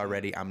dealt with this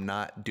already. I'm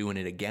not doing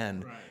it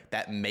again.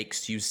 That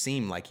makes you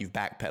seem like you've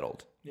backpedaled.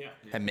 Yeah.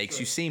 That makes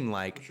you seem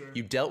like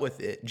you dealt with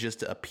it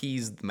just to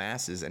appease the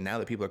masses. And now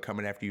that people are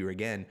coming after you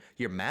again,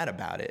 you're mad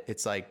about it.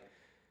 It's like,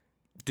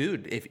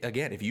 dude,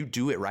 if you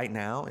do it right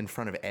now in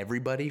front of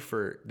everybody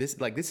for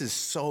this, like, this is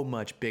so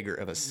much bigger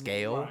of a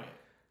scale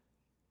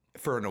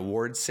for an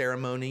awards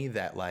ceremony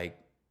that, like,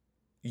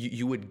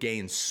 you would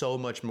gain so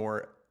much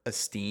more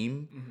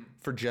esteem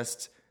for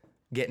just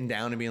getting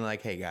down and being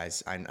like, hey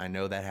guys, I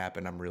know that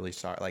happened. I'm really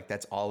sorry. Like,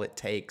 that's all it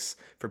takes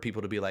for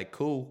people to be like,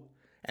 cool.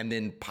 And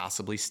then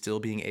possibly still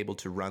being able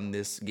to run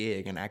this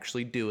gig and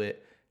actually do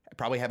it,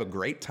 probably have a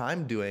great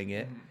time doing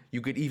it.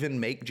 You could even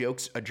make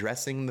jokes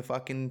addressing the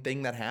fucking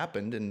thing that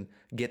happened and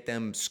get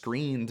them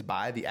screened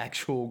by the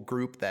actual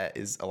group that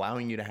is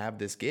allowing you to have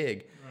this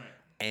gig.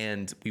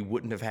 And we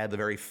wouldn't have had the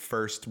very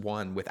first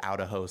one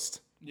without a host.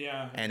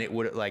 Yeah. And it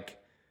would, like,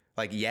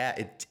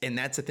 yeah, and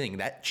that's the thing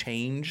that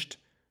changed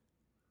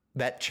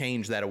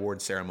that award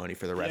ceremony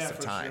for the rest of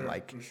time.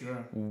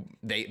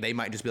 They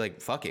might just be like,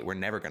 fuck it, we're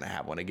never going to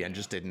have one again.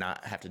 Just did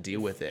not have to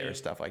deal with it or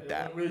stuff like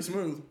that. Really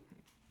smooth.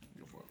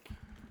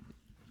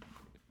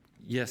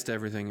 Yes to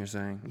everything you're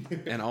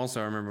saying. And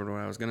also I remembered what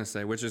I was going to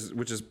say, which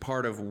is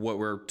part of what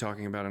we're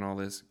talking about in all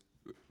this.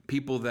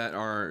 People that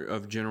are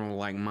of general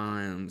like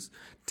minds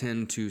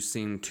tend to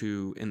seem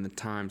to, in the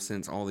time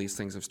since all these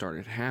things have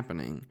started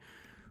happening,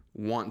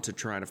 want to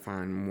try to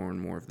find more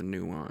and more of the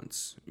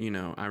nuance. You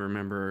know, I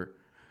remember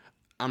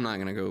I'm not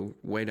gonna go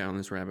way down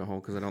this rabbit hole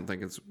because I don't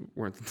think it's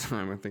worth the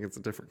time. I think it's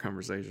a different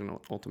conversation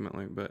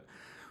ultimately. But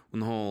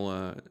when the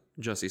whole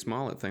Jussie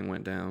Smollett thing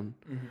went down,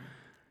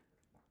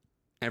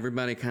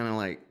 everybody kind of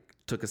like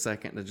took a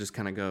second to just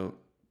kind of go,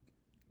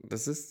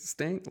 "Does this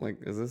stink? Like,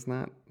 is this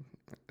not?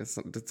 This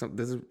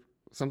is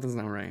something's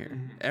not right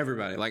here."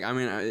 Everybody, like, I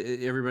mean,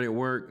 everybody at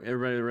work,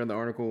 everybody that read the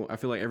article. I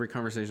feel like every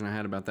conversation I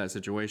had about that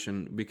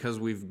situation, because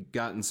we've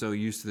gotten so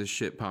used to this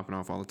shit popping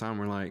off all the time,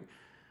 we're like,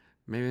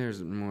 maybe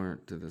there's more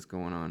to this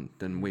going on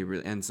than we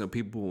really. And so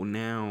people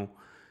now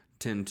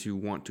tend to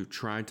want to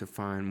try to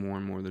find more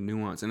and more of the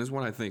nuance. And it's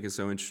what I think is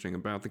so interesting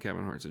about the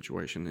Kevin Hart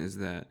situation is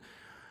that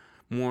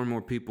more and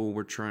more people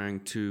were trying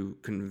to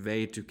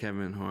convey to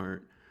Kevin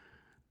Hart,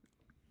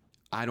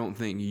 I don't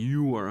think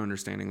you are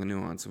understanding the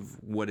nuance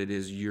of what it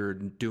is you're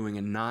doing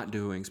and not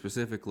doing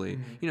specifically.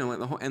 You know, like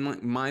the whole, and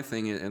like my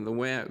thing is, and the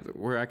way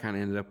where I kind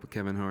of ended up with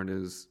Kevin Hart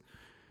is,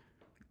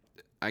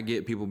 I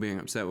get people being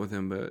upset with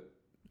him, but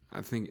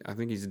I think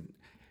he's,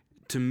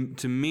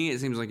 to me, it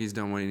seems like he's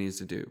done what he needs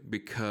to do,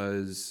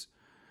 because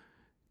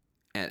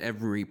at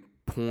every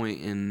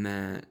point in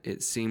that,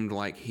 it seemed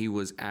like he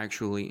was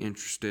actually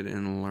interested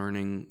in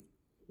learning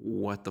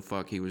what the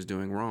fuck he was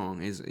doing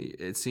wrong.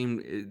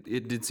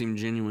 It did seem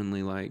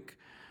genuinely like,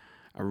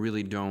 I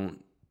really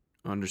don't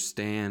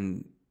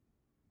understand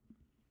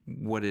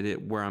what it is,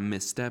 where I'm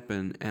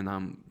misstepping, and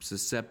I'm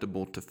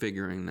susceptible to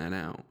figuring that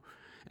out.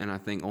 And I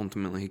think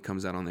ultimately he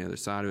comes out on the other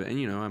side of it. And,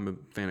 you know, I'm a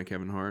fan of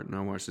Kevin Hart, and I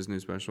watched his new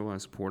special. I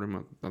support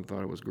him. I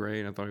thought it was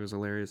great. I thought he was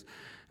hilarious.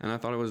 And I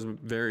thought it was a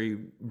very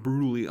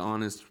brutally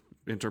honest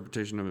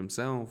interpretation of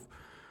himself,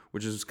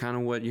 which is kind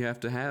of what you have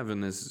to have in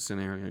this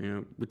scenario. You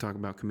know, we talk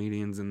about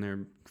comedians and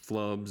their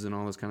flubs and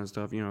all this kind of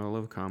stuff. You know, I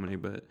love comedy,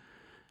 but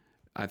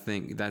I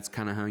think that's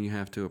kind of how you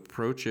have to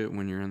approach it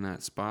when you're in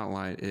that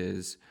spotlight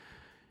is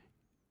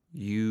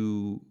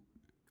you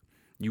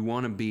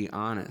want to be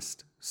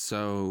honest.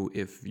 So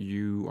if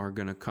you are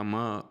going to come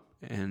up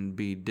and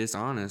be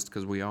dishonest,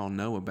 because we all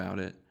know about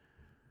it,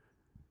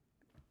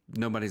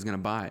 nobody's going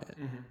to buy it.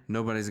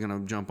 Nobody's going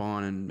to jump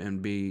on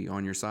and be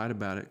on your side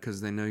about it,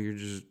 because they know you're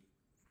just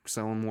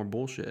selling more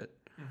bullshit.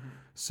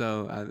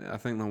 So I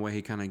think the way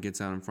he kind of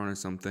gets out in front of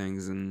some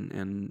things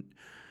and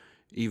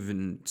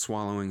even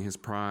swallowing his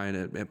pride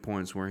at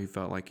points where he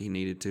felt like he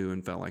needed to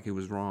and felt like he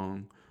was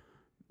wrong.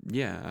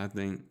 Yeah, I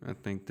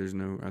think there's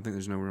no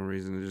real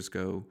reason to just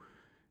go,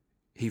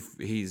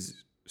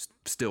 he's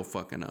still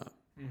fucking up.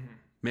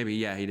 Maybe,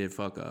 yeah, he did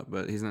fuck up,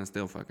 but he's not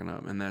still fucking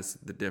up, and that's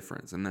the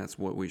difference, and that's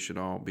what we should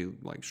all be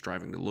like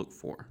striving to look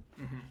for.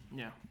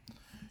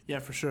 Yeah,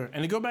 for sure.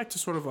 And to go back to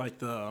sort of like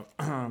the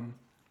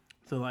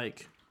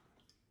like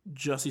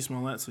Jussie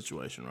Smollett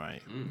situation,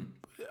 right?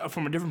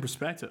 From a different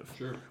perspective.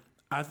 Sure.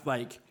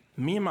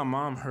 Me and my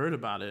mom heard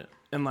about it,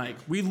 and like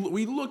we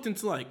looked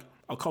into like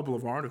a couple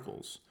of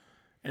articles,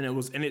 and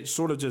it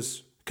sort of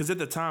just, because at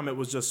the time it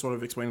was just sort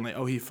of explaining like,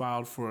 oh, he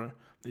filed for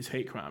this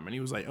hate crime, and he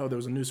was like, oh, there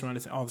was a noose around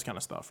his, all this kind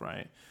of stuff,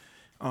 right?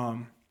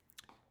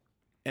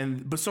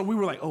 But so we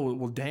were like, oh,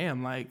 well,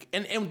 damn, like,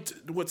 and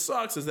what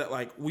sucks is that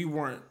like we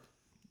weren't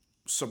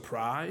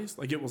surprised,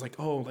 like it was like,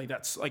 oh, like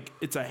that's like,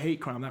 it's a hate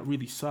crime, that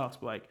really sucks,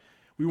 but like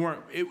we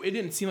weren't, it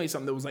didn't seem like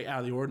something that was like out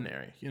of the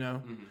ordinary, you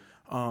know?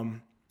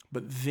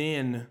 But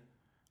then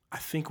I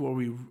think where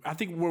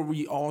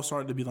we all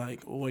started to be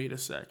like, wait a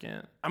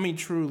second, I mean,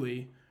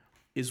 truly,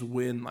 is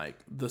when like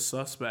the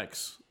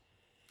suspects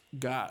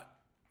got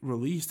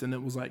released, and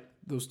it was like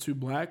those two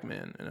black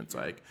men, and it's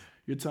like,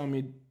 you're telling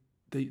me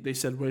they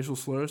said racial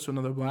slurs to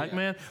another black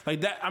man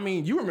like that? I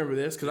mean, you remember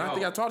this because I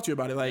think I talked to you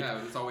about it. Like, yeah,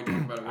 that's all we talk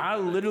about. I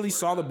literally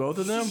saw the both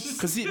of them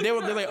because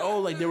they're like, oh,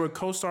 like they were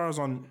co-stars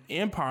on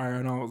Empire,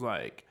 and I was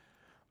like,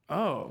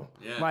 oh,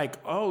 like,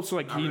 oh, so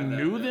like he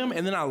knew them,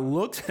 and then I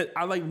looked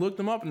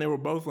them up, and they were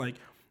both like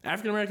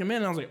African American men,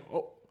 and I was like,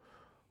 oh,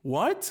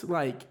 what?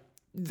 Like,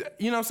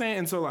 you know what I'm saying?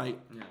 And so like,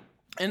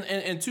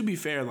 and to be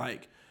fair,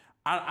 like,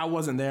 I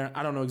wasn't there.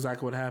 I don't know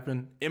exactly what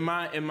happened. In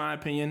my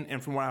opinion,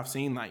 and from what I've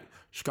seen, like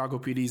Chicago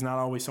PD is not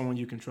always someone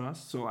you can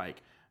trust. So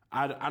like,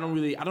 I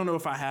don't know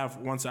if I have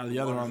one side or the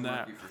other on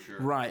that. For sure.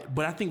 Right.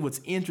 But I think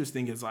what's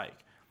interesting is like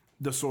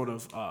the sort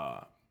of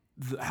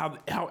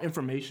how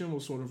information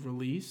was sort of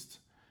released,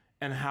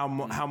 and how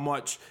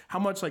much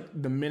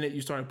like the minute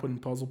you started putting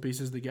puzzle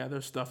pieces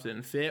together, stuff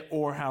didn't fit,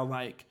 or how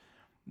like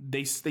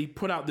they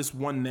put out this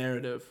one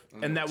narrative,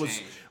 and that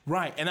was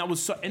right, and that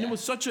was and it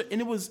was such a,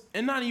 and it was,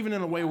 and not even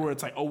in a way where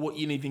it's like, oh, we'll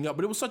eat anything up,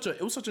 but it was such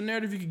a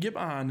narrative you could get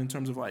behind in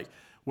terms of like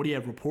what he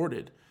had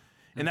reported,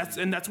 and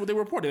that's what they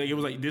reported. Like, it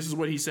was like, this is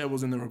what he said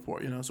was in the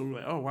report, you know. So we were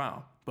like, oh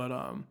wow. But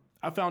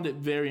I found it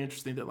very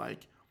interesting that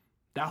like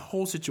that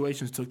whole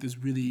situation took this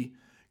really.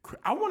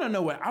 I want to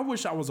know I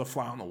wish I was a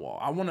fly on the wall.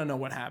 I want to know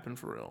what happened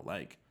for real.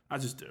 Like, I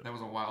just do. That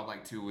was a wild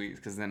like 2 weeks,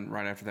 because then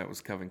right after that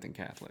was Covington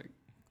Catholic.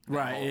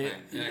 Right.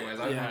 Anyways,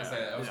 I just want to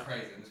say that was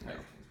crazy. It was crazy.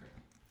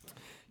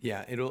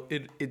 Yeah,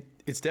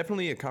 it's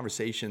definitely a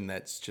conversation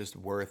that's just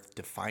worth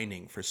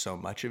defining for so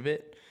much of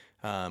it.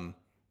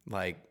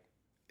 Like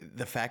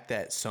the fact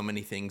that so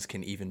many things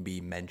can even be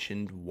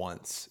mentioned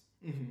once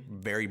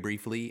very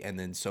briefly, and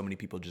then so many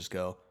people just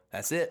go,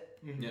 "That's it."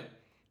 Yeah.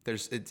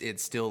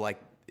 It's still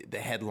like the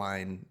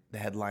headline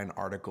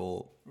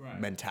article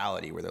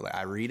mentality where they're like,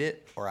 I read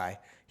it or I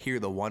hear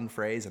the one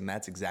phrase and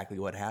that's exactly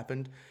what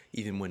happened.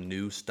 Even when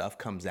new stuff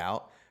comes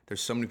out,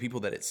 there's so many people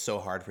that it's so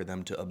hard for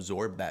them to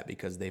absorb that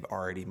because they've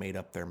already made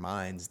up their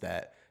minds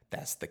that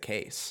that's the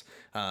case.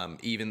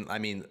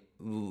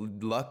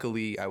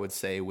 Luckily, I would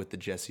say with the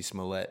Jussie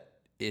Smollett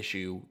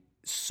issue,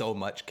 so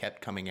much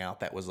kept coming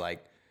out that was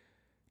like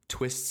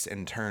twists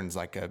and turns,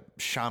 like a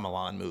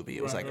Shyamalan movie.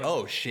 It was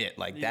oh shit,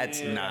 like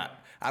that's not,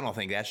 I don't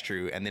think that's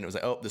true. And then it was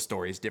like, oh, the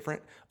story is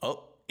different.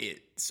 Oh,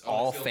 it's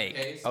all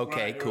fake.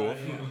 Okay, cool.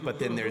 But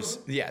then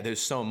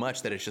there's so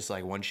much that it's just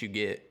like once you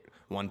get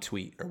one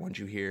tweet or once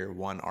you hear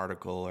one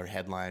article or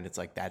headline, it's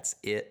like that's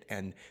it.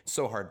 And it's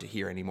so hard to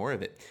hear any more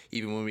of it.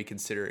 Even when we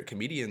consider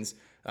comedians,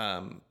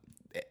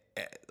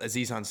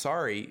 Aziz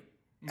Ansari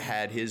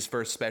had his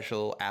first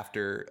special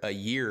after a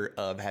year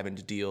of having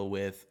to deal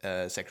with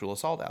a sexual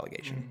assault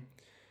allegation.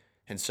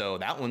 And so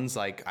that one's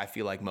like, I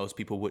feel like most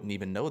people wouldn't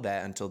even know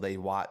that until they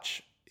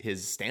watch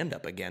his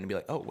stand-up again and be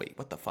like, oh, wait,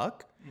 what the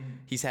fuck?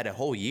 He's had a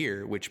whole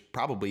year, which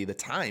probably the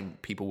time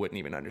people wouldn't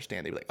even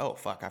understand. They'd be like, oh,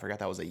 fuck, I forgot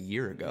that was a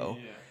year ago.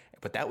 Yeah.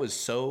 But that was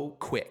so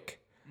quick.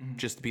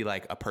 Just to be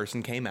like, a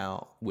person came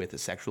out with a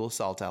sexual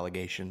assault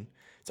allegation.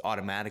 It's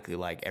automatically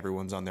like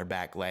everyone's on their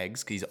back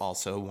legs because he's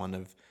also one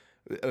of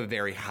a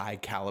very high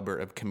caliber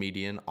of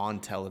comedian on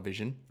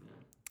television,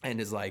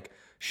 and is like,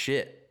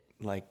 shit,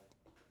 like,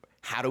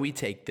 how do we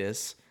take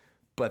this?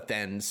 But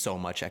then so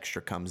much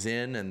extra comes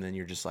in, and then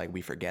you're just like,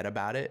 we forget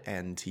about it.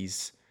 And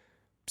he's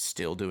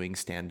still doing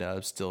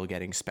stand-up, still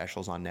getting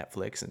specials on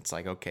Netflix. And it's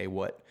like, okay,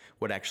 what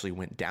actually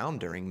went down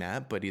during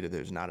that? But either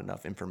there's not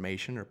enough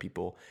information or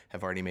people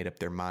have already made up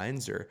their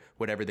minds or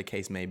whatever the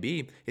case may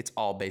be. It's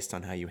all based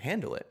on how you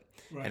handle it.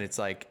 Right. And it's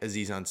like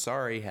Aziz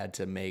Ansari had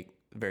to make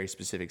very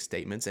specific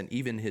statements, and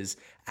even his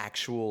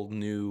actual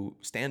new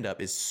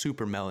stand-up is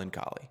super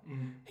melancholy.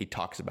 He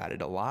talks about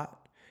it a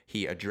lot.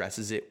 He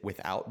addresses it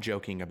without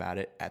joking about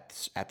it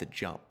at the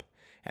jump.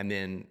 And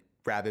then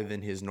rather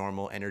than his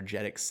normal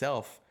energetic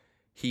self,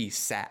 he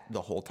sat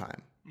the whole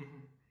time.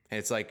 And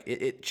it's like,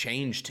 it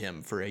changed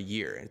him for a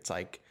year. It's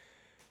like,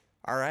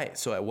 all right,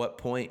 so at what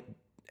point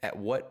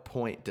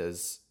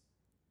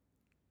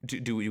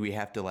do we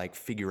have to like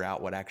figure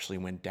out what actually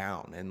went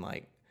down and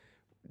like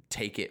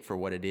take it for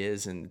what it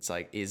is? And it's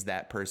like, is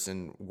that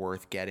person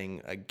worth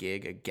getting a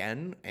gig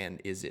again? And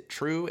is it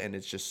true? And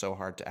it's just so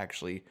hard to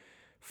actually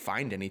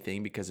find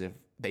anything, because if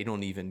they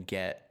don't even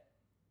get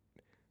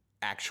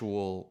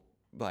actual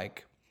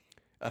like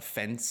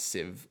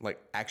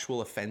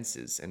actual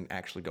offenses and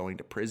actually going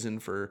to prison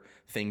for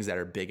things that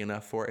are big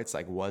enough for it, it's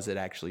like, was it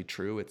actually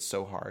true? It's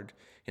so hard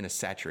in a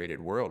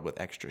saturated world with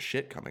extra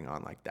shit coming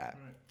on like that.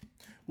 Right.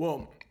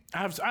 Well,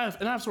 I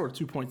have sort of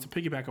 2 points to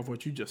piggyback off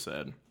what you just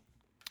said.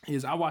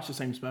 Is I watched the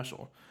same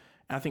special,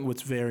 and I think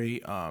what's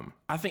very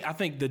I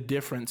think the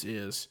difference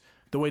is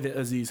the way that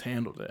Aziz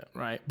handled it,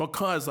 right?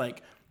 Because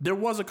like there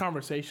was a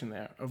conversation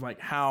there of like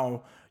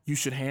how you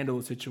should handle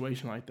a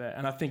situation like that,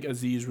 and I think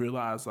Aziz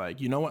realized like,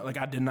 you know what, like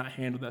I did not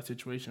handle that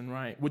situation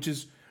right, which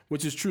is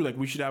true. Like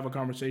we should have a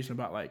conversation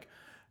about like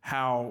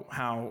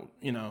how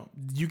you know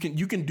you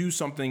can do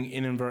something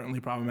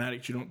inadvertently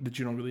problematic that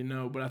you don't really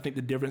know. But I think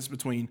the difference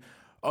between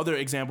other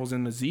examples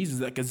in Aziz is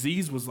that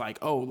Aziz was like,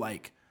 oh,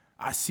 like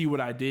I see what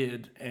I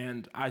did,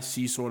 and I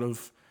see sort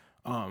of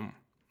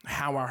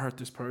how I hurt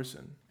this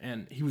person,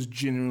 and he was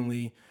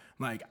genuinely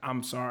like,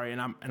 I'm sorry,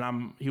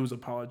 and he was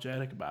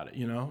apologetic about it,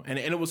 you know, and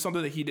it was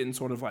something that he didn't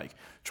sort of like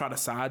try to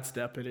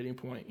sidestep at any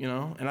point, you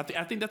know, and I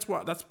think that's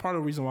part of the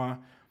reason why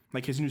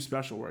like his new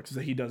special works is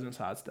that he doesn't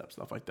sidestep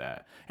stuff like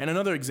that. And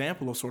another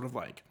example of sort of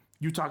like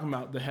you talking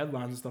about the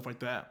headlines and stuff like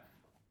that,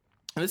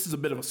 and this is a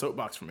bit of a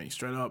soapbox for me,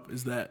 straight up,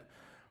 is that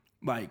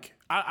like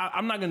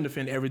I'm not going to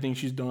defend everything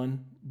she's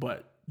done,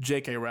 but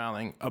J.K.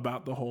 Rowling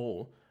about the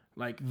whole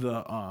like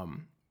the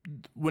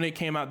when it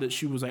came out that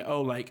she was like,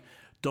 oh, like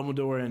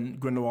Dumbledore and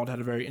Grindelwald had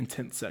a very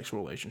intense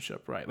sexual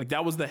relationship, right? Like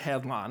that was the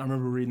headline. I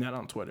remember reading that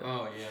on Twitter.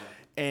 Oh yeah.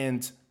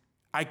 And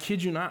I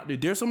kid you not,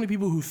 dude, there's so many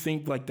people who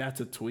think like that's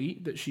a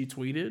tweet that she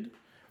tweeted,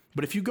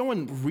 but if you go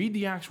and read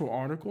the actual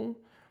article,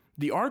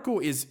 the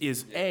article is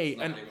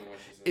an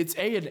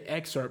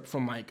excerpt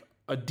from like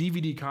a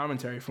DVD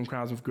commentary from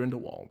Crimes of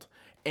Grindelwald,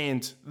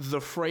 and the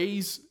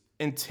phrase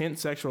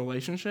intense sexual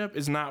relationship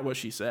is not what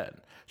she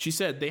said. She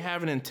said they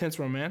have an intense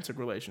romantic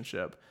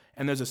relationship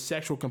and there's a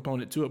sexual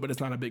component to it, but it's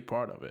not a big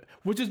part of it,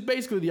 which is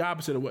basically the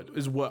opposite of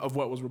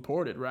what was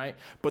reported, right?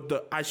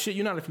 But I shit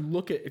you not, if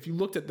you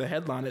looked at the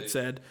headline, it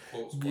said,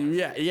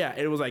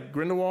 it was like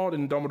Grindelwald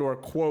and Dumbledore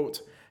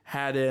quote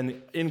had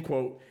an end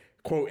quote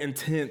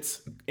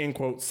intense end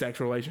quote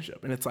sexual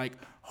relationship, and it's like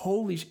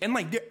holy and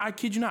like I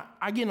kid you not,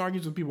 I get in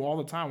arguments with people all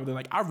the time where they're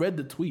like, I read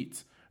the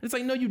tweets. It's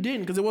like, no, you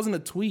didn't, because it wasn't a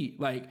tweet.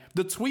 Like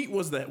the tweet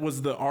was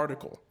the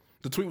article.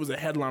 The tweet was the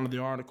headline of the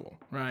article,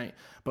 right?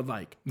 But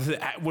like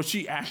what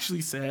she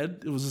actually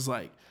said, it was just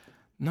like,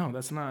 No,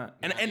 that's not.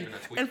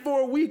 And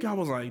for a week, I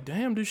was like,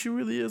 damn, dude, she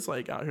really is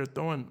like out here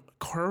throwing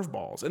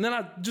curveballs. And then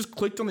I just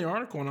clicked on the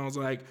article and I was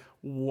like,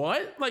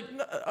 what? Like,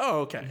 oh,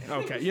 okay.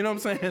 You know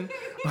what I'm saying?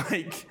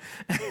 Like,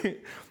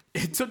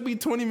 it took me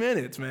 20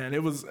 minutes, man.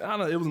 It was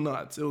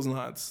nuts. It was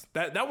nuts.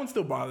 That one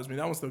still bothers me.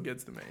 That one still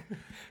gets to me.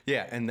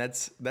 Yeah, and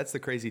that's the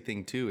crazy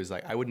thing too, is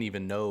like I wouldn't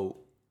even know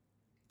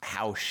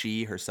how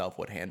she herself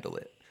would handle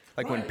it.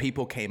 Like when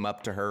people came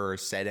up to her or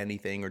said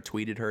anything or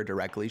tweeted her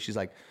directly, she's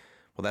like,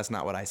 well, that's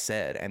not what I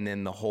said. And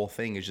then the whole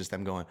thing is just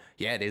them going,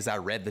 yeah, it is. I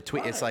read the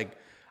tweet. Right. It's like,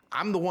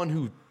 I'm the one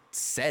who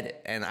said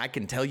it and I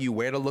can tell you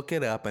where to look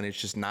it up. And it's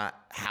just not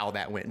how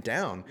that went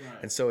down.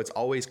 Right. And so it's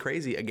always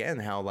crazy again,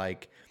 how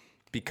like,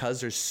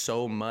 because there's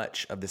so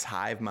much of this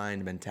hive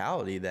mind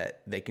mentality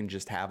that they can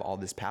just have all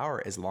this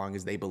power as long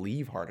as they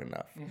believe hard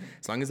enough. Mm-hmm.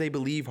 As long as they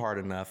believe hard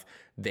enough,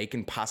 they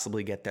can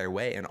possibly get their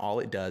way. And all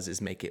it does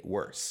is make it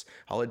worse.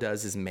 All it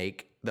does is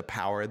make the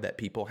power that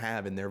people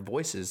have in their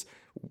voices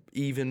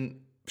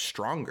even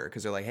stronger,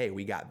 because they're like, hey,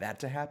 we got that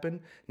to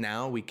happen.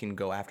 Now we can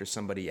go after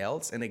somebody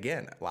else. And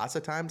again, lots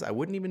of times I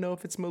wouldn't even know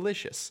if it's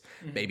malicious.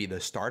 Mm-hmm. Maybe the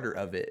starter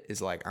of it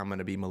is like, I'm going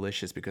to be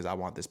malicious because I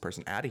want this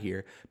person out of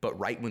here. But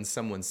right when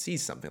someone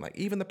sees something, like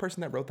even the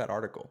person that wrote that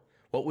article,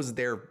 what was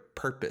their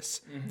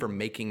purpose for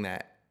making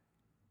that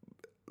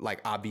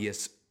like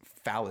obvious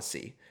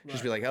fallacy? Right.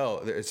 Just be like,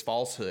 oh, there's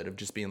falsehood of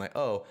just being like,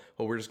 oh,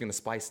 well, we're just going to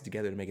splice it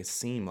together to make it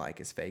seem like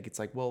it's fake. It's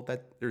like, well,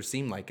 that or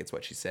seem like it's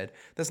what she said.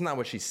 That's not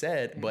what she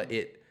said, but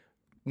it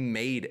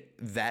made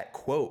that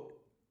quote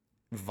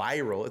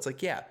viral. It's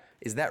like, yeah,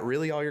 is that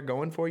really all you're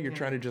going for? You're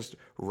trying to just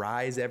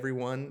rise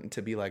everyone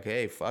to be like,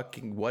 hey,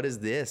 fucking, what is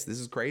this? This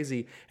is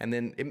crazy. And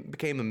then it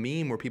became a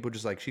meme where people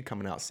just like, she's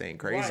coming out saying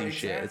crazy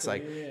shit. Exactly. It's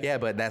like, yeah,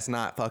 but that's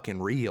not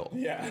fucking real.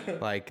 Yeah.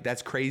 Like,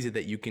 that's crazy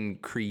that you can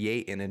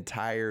create an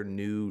entire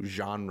new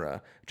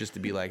genre just to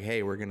be like,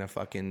 hey, we're going to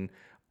fucking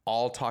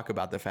all talk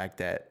about the fact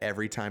that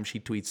every time she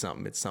tweets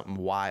something, it's something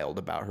wild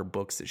about her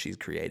books that she's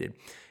created.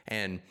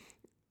 And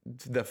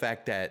the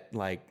fact that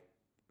like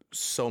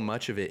so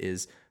much of it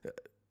is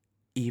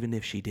even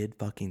if she did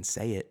fucking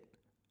say it,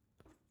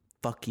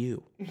 fuck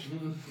you.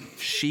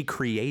 She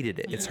created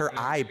it. It's her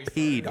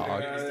IP,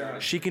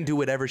 dog. She can do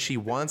whatever she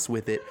wants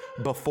with it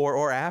before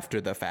or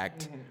after the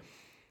fact.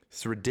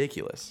 It's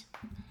ridiculous.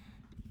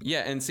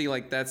 Yeah, and see,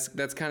 like that's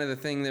kind of the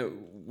thing that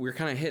we're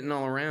kind of hitting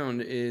all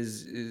around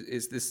is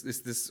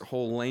this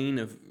whole lane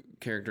of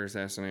character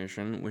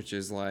assassination, which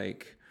is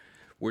like,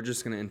 we're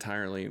just going to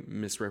entirely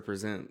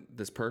misrepresent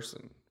this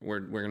person. We're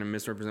going to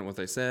misrepresent what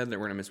they said. That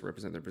we're going to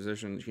misrepresent their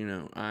positions. You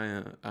know,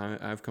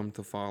 I've come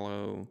to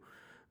follow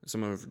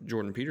some of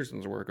Jordan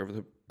Peterson's work over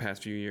the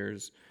past few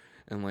years,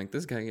 and like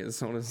this guy gets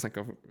sold as like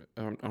a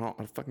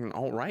fucking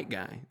alt-right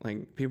guy.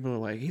 Like people are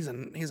like, he's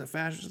a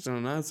fascist and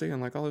a Nazi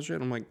and like all this shit.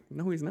 I'm like,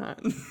 no, he's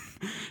not.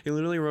 He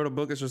literally wrote a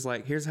book that's just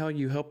like, here's how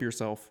you help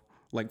yourself,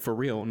 like for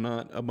real,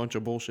 not a bunch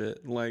of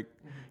bullshit. Like,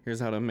 here's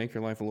how to make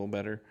your life a little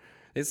better.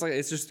 It's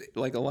just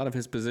like a lot of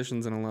his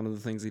positions and a lot of the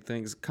things he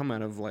thinks come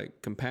out of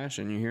like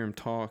compassion. You hear him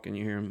talk and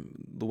you hear him,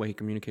 the way he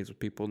communicates with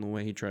people and the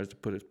way he tries to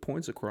put his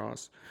points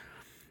across.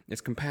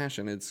 It's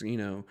compassion. It's, you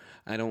know,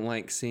 I don't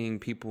like seeing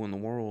people in the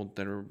world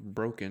that are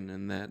broken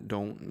and that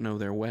don't know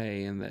their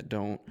way and that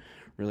don't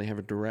really have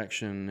a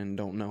direction and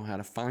don't know how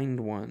to find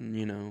one,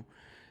 you know.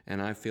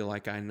 And I feel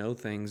like I know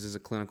things as a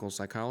clinical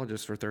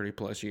psychologist for 30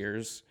 plus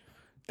years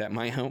that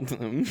might help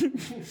them.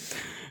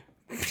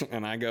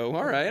 And I go,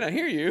 all right, I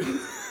hear you,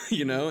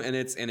 you know, and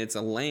it's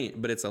a lane,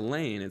 but it's a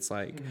lane. It's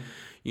like,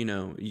 you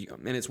know,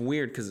 and it's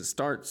weird because it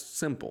starts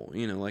simple,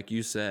 you know, like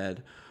you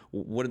said,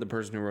 what did the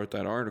person who wrote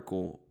that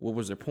article, what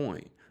was their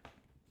point?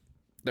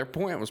 Their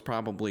point was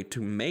probably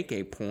to make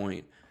a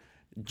point,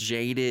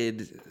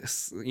 jaded,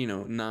 you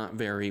know, not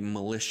very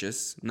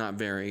malicious, not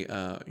very,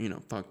 you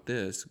know, fuck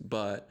this,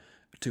 but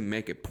to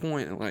make a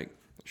point like,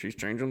 she's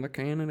changing the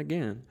canon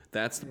again.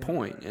 That's the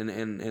point.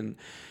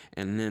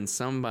 And then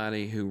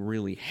somebody who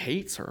really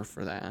hates her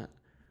for that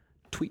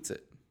tweets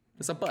it.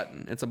 It's a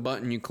button. It's a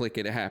button. You click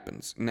it. It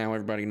happens. Now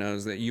everybody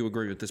knows that you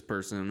agree with this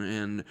person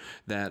and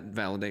that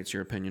validates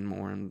your opinion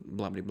more and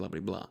blah, blah, blah, blah,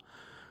 blah.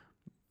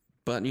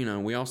 But, you know,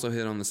 we also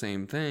hit on the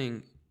same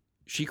thing.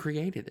 She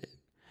created it.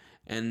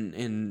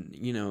 And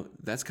you know,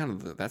 that's kind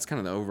of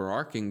the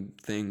overarching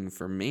thing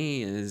for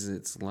me is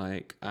it's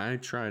like I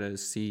try to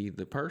see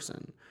the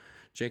person.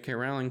 J.K.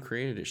 Rowling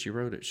created it. She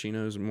wrote it. She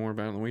knows more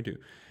about it than we do.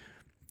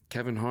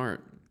 Kevin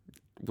Hart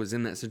was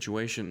in that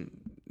situation,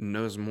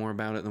 knows more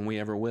about it than we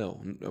ever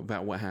will,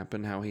 about what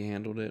happened, how he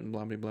handled it, and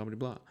blah, blah, blah, blah,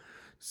 blah.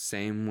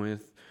 Same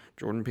with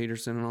Jordan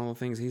Peterson and all the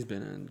things he's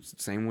been in.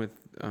 Same with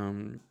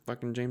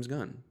fucking James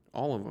Gunn.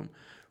 All of them.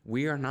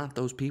 We are not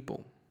those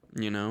people,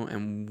 you know,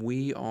 and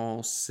we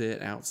all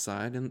sit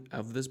outside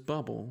of this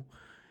bubble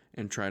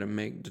and try to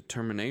make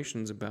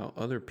determinations about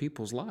other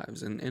people's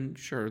lives. And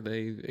sure,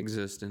 they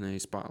exist in a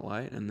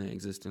spotlight and they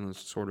exist in a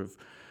sort of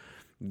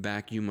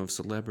vacuum of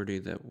celebrity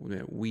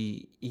that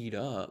we eat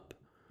up,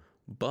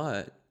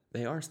 but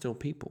they are still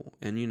people.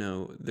 And, you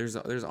know, there's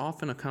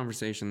often a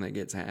conversation that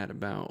gets had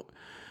about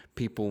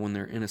people when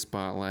they're in a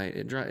spotlight.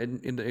 It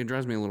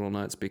drives me a little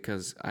nuts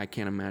because I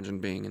can't imagine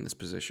being in this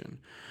position.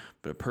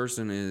 But a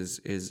person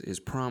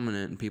is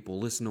prominent and people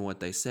listen to what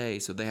they say,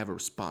 so they have a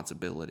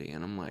responsibility.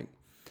 And I'm like,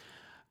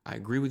 I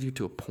agree with you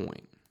to a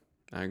point.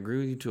 I agree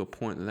with you to a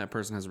point that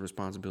person has a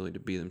responsibility to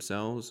be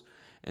themselves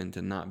and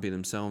to not be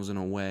themselves in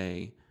a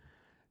way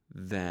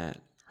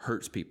that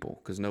hurts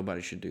people, because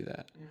nobody should do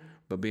that. Mm-hmm.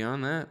 But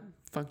beyond that,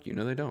 fuck you.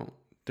 No, they don't.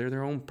 They're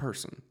their own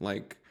person.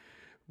 Like,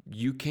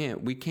 we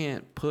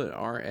can't put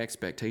our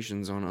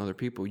expectations on other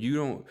people.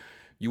 You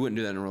wouldn't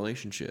do that in a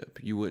relationship.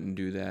 You wouldn't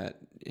do that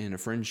in a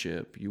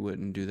friendship. You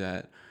wouldn't do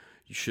that.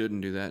 You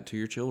shouldn't do that to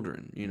your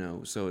children, you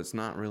know. So it's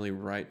not really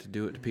right to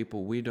do it to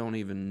people we don't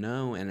even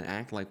know and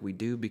act like we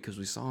do because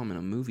we saw them in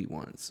a movie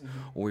once,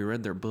 mm-hmm. or we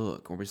read their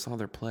book, or we saw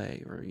their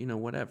play, or, you know,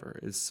 whatever.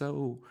 It's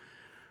so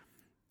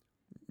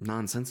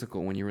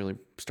nonsensical when you really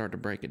start to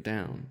break it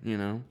down, you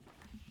know.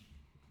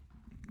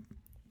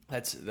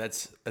 That's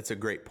a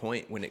great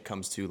point when it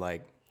comes to,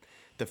 like,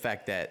 the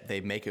fact that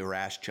they make a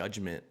rash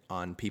judgment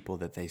on people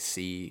that they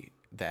see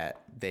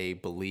that they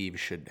believe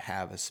should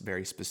have a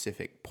very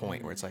specific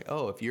point, mm-hmm. where it's like,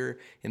 oh, if you're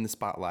in the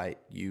spotlight,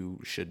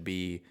 you should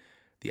be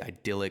the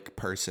idyllic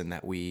person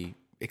that we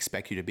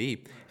expect you to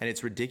be. And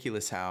it's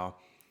ridiculous how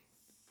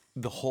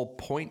the whole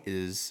point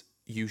is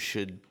you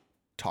should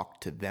talk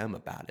to them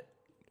about it.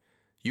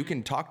 You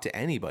can talk to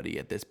anybody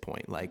at this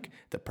point. Like,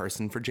 the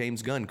person for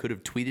James Gunn could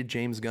have tweeted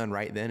James Gunn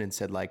right then and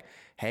said, like,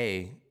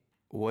 hey,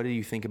 what do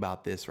you think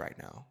about this right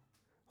now?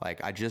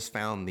 Like, I just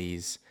found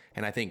these.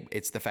 And I think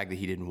it's the fact that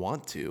he didn't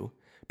want to,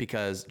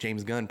 because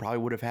James Gunn probably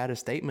would have had a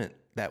statement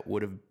that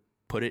would have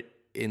put it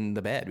in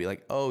the bed. Be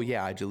like, oh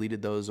yeah, I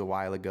deleted those a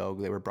while ago.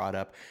 They were brought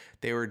up.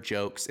 They were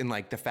jokes. And,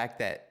 like, the fact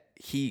that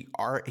he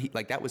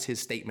like, that was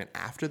his statement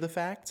after the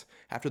fact,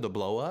 after the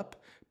blow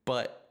up.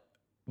 But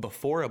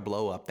before a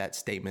blow up, that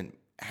statement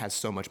has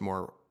so much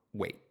more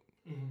weight.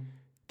 Mm-hmm.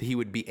 He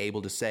would be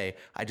able to say,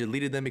 I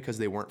deleted them because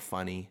they weren't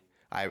funny.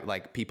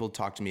 People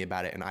talk to me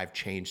about it and I've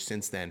changed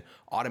since then.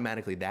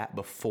 Automatically, that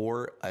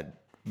before a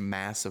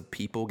mass of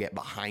people get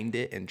behind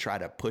it and try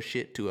to push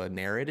it to a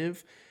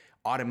narrative,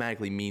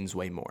 automatically means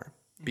way more,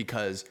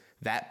 because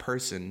that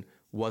person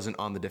wasn't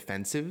on the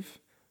defensive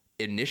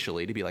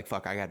initially to be like,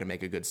 fuck, I got to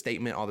make a good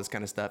statement, all this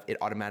kind of stuff. It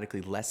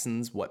automatically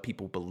lessens what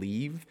people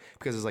believe,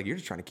 because it's like, you're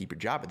just trying to keep your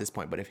job at this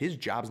point. But if his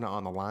job's not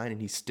on the line and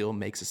he still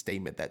makes a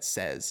statement that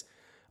says,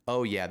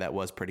 oh yeah, that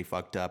was pretty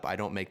fucked up, I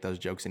don't make those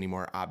jokes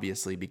anymore,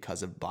 obviously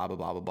because of blah, blah,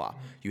 blah, blah, blah.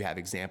 You have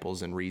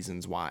examples and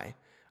reasons why.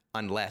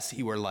 Unless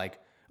he were like,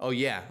 oh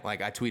yeah,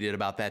 like, I tweeted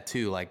about that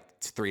too, like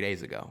 3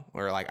 days ago.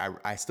 Or like,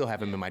 I still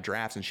have him in my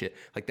drafts and shit.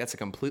 Like, that's a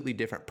completely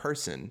different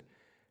person.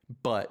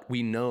 But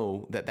we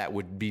know that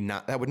would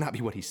not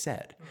be what he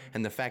said.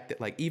 And the fact that,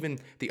 like, even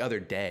the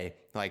other day,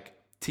 like,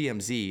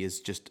 TMZ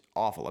is just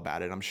awful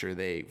about it. I'm sure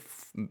they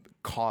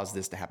caused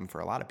this to happen for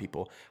a lot of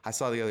people. I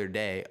saw the other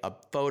day a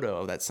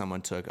photo that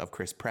someone took of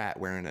Chris Pratt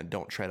wearing a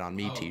 "Don't Tread on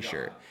Me"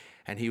 t-shirt. God.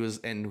 And he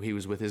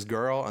was with his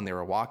girl and they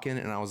were walking,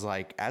 and I was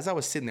like, as I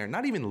was sitting there,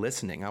 not even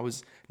listening, I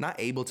was not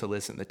able to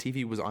listen. The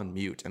TV was on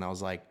mute, and I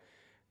was like,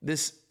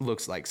 this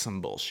looks like some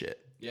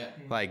bullshit. Yeah.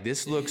 Like,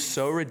 this looks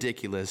so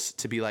ridiculous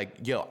to be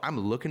like, yo, I'm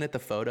looking at the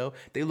photo.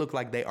 They look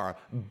like they are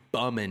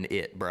bumming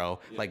it, bro.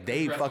 Yeah, like,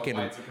 they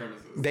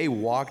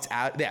walked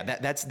out. Yeah,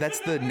 that's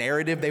the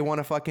narrative they want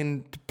to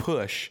fucking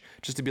push,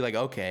 just to be like,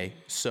 okay,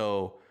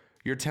 so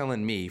you're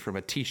telling me from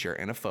a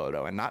t-shirt and a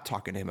photo and not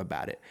talking to him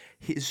about it.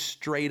 His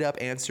straight up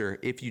answer,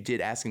 if you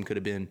did ask him, could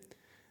have been,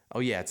 oh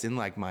yeah, it's in,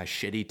 like, my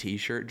shitty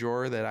t-shirt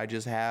drawer that I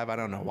just have. I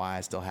don't know why I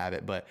still have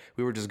it, but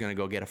we were just going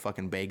to go get a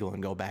fucking bagel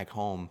and go back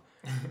home.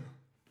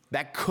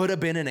 That could have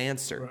been an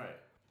answer.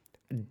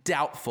 Right.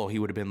 Doubtful he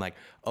would have been like,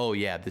 oh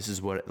yeah, this is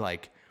what,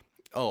 like,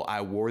 oh, I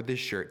wore this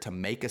shirt to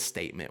make a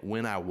statement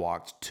when I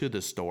walked to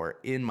the store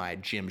in my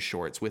gym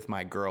shorts with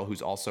my girl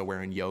who's also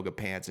wearing yoga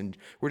pants, and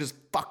we're just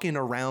fucking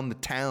around the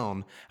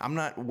town. I'm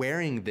not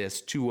wearing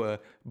this to a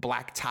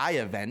black tie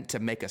event to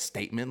make a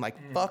statement. Like,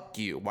 fuck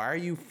you. Why are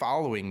you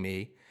following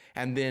me?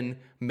 And then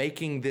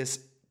making this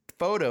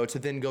photo to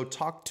then go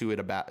talk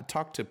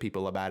to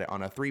people about it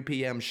on a 3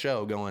 p.m.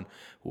 show, going,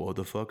 what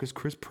the fuck is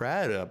Chris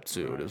Pratt up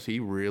to? Right. Does he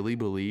really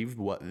believe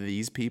what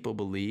these people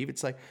believe?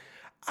 It's like,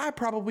 I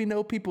probably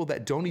know people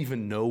that don't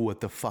even know what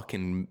the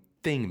fucking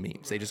thing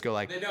means. They just go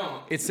like, they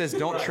don't. It says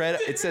don't tread.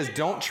 It says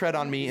don't tread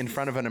on me in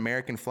front of an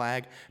American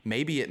flag.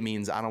 Maybe it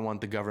means I don't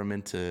want the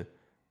government to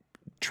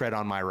tread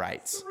on my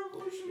rights.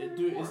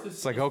 Dude,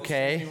 it's like,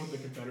 okay, with the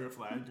Confederate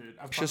flag, dude.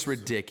 It's just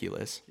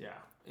ridiculous. Yeah,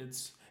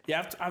 it's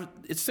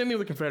the same thing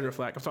with the Confederate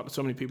flag. I've talked to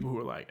so many people who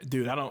are like,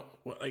 dude, I thought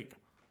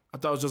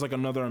it was just like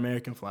another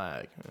American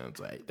flag. And it's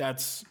like,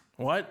 that's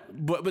what?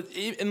 But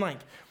and like,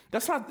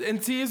 that's not,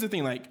 and see, here's the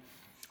thing, like,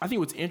 I think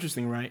what's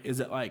interesting, right, is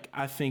that, like,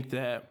 I think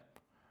that,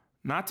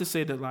 not to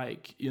say that,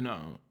 like, you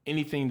know,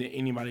 anything that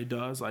anybody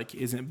does, like,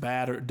 isn't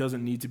bad or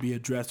doesn't need to be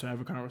addressed or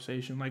have a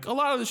conversation. Like, a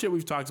lot of the shit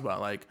we've talked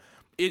about, like,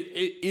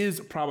 it is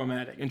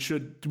problematic,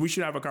 and we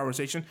should have a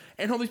conversation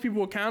and hold these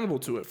people accountable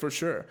to it, for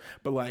sure.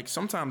 But, like,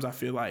 sometimes I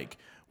feel like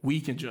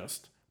we can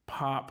just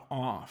pop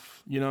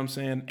off. You know what I'm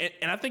saying?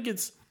 And I think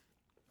it's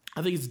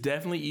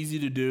definitely easy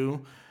to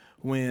do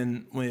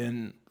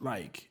when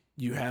like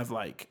you have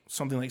like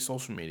something like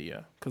social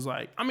media. Cause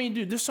like, I mean,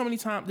 dude, there's so many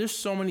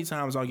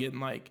times I'll get in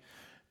like,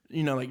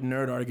 you know, like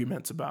nerd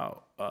arguments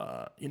about,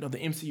 you know, the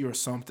MCU or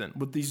something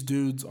with these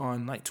dudes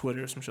on like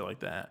Twitter or some shit like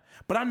that.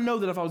 But I know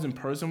that if I was in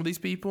person with these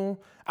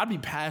people, I'd be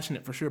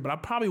passionate for sure, but I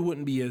probably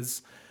wouldn't be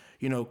as,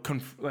 you know,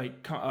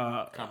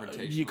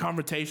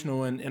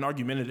 confrontational and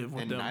argumentative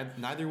with them.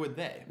 Neither would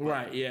they.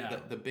 Right, yeah.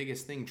 The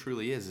biggest thing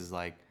truly is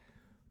like,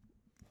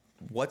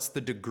 what's the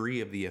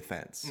degree of the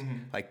offense? Mm-hmm.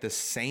 Like the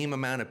same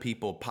amount of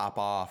people pop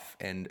off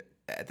and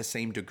at the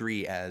same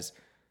degree as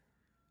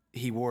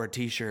he wore a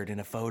t-shirt in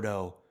a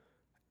photo,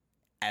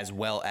 as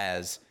well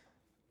as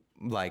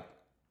like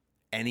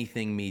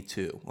anything Me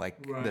Too.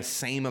 Like the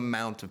same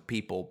amount of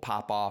people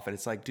pop off and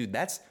it's like, dude,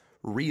 that's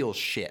real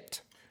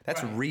shit.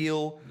 That's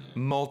real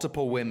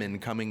multiple women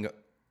coming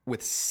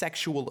with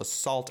sexual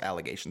assault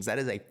allegations. That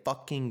is a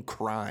fucking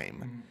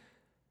crime. Mm-hmm.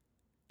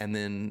 And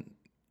then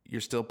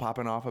you're still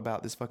popping off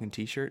about this fucking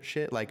t-shirt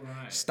shit. Like,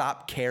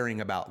 stop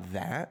caring about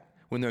that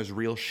when there's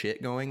real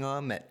shit going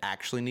on that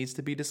actually needs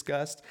to be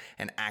discussed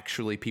and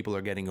actually people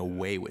are getting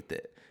away with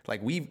it.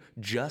 Like, we've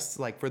just,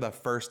 like, for the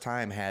first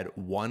time had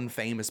one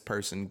famous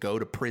person go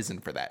to prison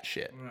for that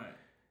shit. Right.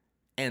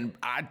 And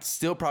I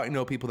still probably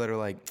know people that are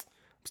like,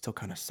 I'm still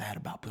kind of sad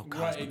about Bill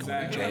Cosby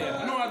going to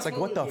jail. No, it's like,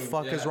 what the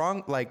fuck is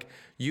wrong? Like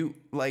you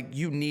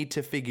need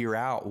to figure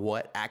out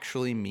what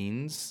actually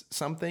means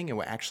something and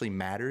what actually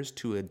matters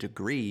to a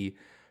degree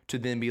to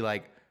then be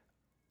like,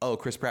 oh,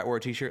 Chris Pratt wore a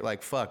t-shirt.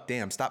 Like, fuck,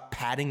 damn, stop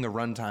padding the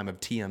runtime of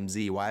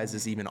TMZ. Why is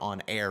this even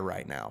on air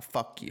right now?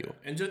 Fuck you.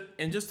 And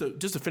just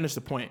to finish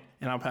the point,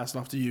 and I'll pass it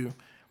off to you.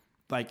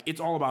 Like, it's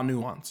all about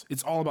nuance.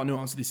 It's all about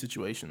nuance of these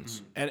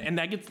situations. And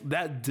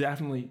that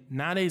definitely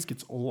nowadays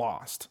gets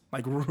lost,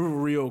 like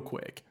real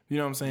quick. You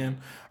know what I'm saying?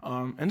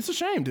 And it's a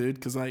shame, dude,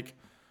 because like,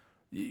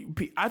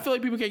 I feel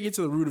like people can't get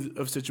to the root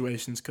of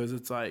situations because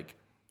it's like,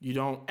 you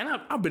don't, and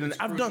I've done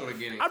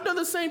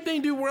the same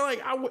thing, dude. Where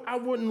like I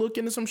wouldn't look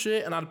into some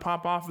shit and I'd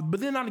pop off, but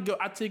then I'd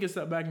take a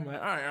step back and be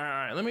like, all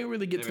right, let me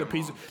really get to the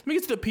P's. Let me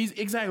get to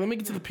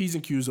the P's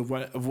and Q's of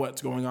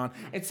what's going on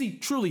and see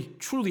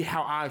truly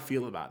how I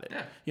feel about it.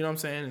 Yeah. You know what I'm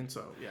saying? And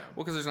so yeah.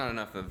 Well, because there's not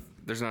enough of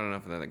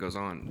that goes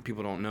on.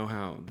 People don't know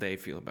how they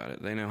feel about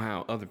it. They know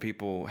how other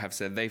people have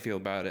said they feel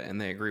about it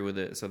and they agree with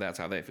it, so that's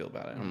how they feel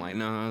about it. And I'm like,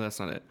 no, that's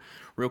not it.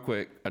 Real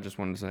quick, I just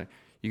wanted to say,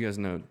 you guys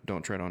know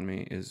 "Don't Tread on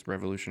Me" is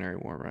Revolutionary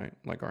War, right?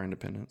 Like our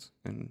independence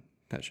and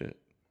that shit.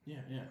 Yeah.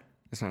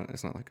 It's not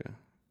like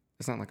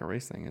a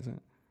race thing, is it?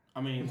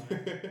 I mean,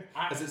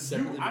 I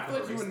feel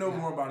like you would know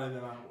more about it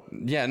than I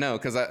would. Yeah, no,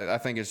 because I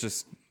think it's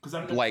just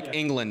like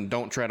England,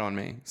 don't tread on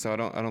me. So I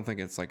don't think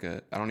it's like I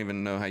don't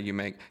even know how you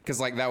make, because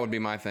like that would be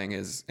my thing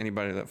is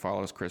anybody that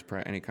follows Chris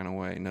Pratt any kind of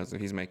way knows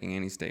if he's making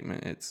any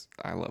statement, it's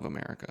I love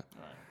America.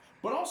 Right.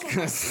 But also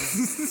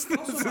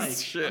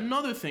like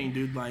another thing,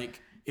 dude,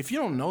 like if you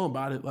don't know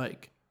about it,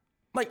 like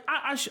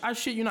I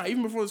shit you not,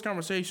 even before this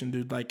conversation,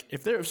 dude, like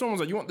if someone's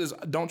like, you want this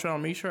Don't Tread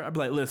on Me shirt, I'd be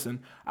like, listen,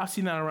 I've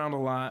seen that around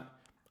a lot.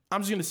 I'm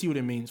just gonna see what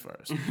it means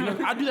first. You know,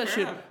 I do that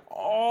shit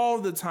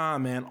all the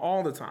time, man,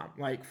 all the time.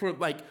 Like for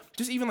like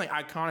just even like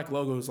iconic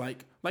logos,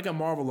 like a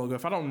Marvel logo.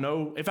 If I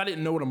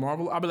didn't know what a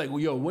Marvel, I'd be like, well,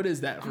 yo, what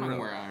is that? I'm gonna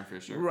wear Iron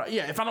Fist shirt. Right?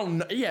 Yeah. If I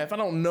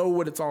don't know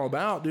what it's all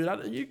about,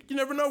 dude, you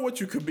never know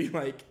what you could be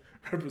like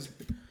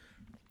representing.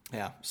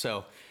 Yeah.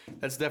 So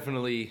that's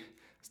definitely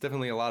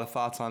a lot of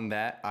thoughts on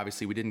that.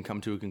 Obviously, we didn't come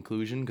to a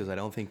conclusion because I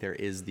don't think there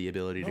is the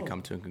ability to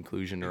come to a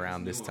conclusion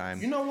around this time.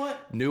 You know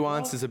what?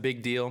 Nuance is a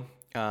big deal.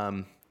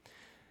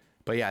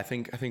 But yeah, I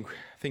think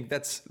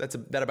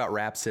that about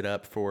wraps it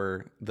up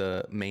for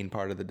the main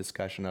part of the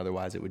discussion.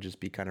 Otherwise, it would just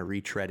be kind of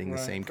retreading the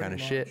same kind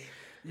of shit.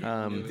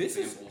 This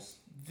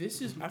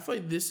is. I feel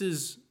like this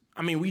is.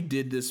 I mean, we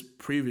did this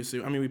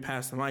previously. I mean, we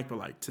passed the mic, but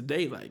like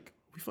today, like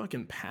we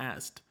fucking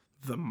passed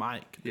the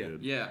mic,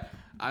 dude. Yeah.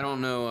 I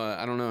don't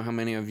know how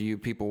many of you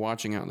people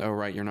watching out. Oh,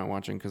 right, you're not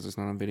watching because it's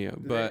not on video.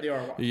 But they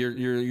are watching.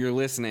 You're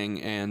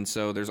listening, and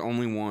so there's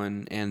only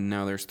one, and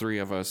now there's three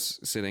of us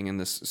sitting in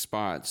this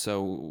spot.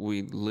 So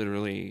we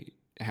literally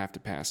have to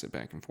pass it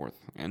back and forth.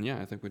 And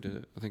yeah, I think we did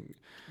it.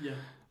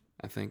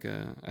 I think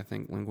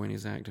Linguini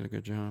Zach did a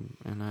good job,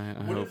 and I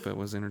hope it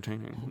was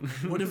entertaining.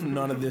 What if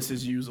none of this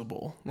is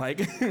usable?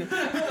 Like,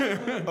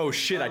 oh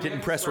shit, I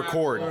didn't press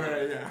record.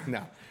 Right, yeah.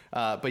 No.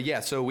 But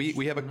yeah, so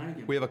we have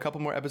a couple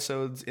more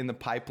episodes in the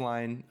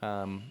pipeline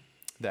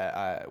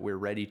that we're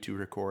ready to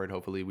record.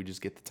 Hopefully, we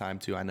just get the time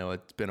to. I know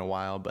it's been a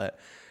while, but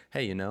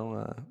hey, you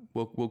know,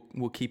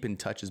 we'll keep in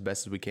touch as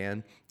best as we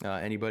can.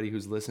 Anybody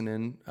who's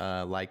listening,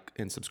 like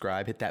and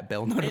subscribe, hit that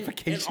bell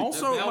notification. And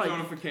also,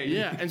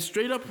 yeah, and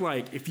straight up,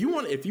 like if you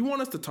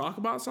want us to talk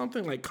about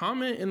something, like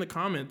comment in the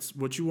comments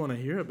what you want to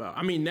hear about.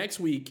 I mean, next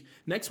week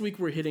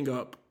we're hitting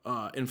up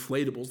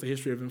inflatables, the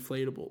history of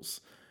inflatables.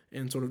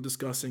 and sort of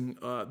discussing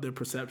their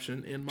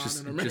perception in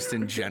modern America. Just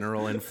in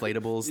general,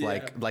 inflatables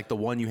Yeah. like the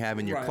one you have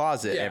in your Right.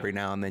 closet Yeah. every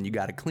now and then you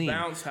got to clean.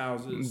 Bounce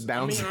houses.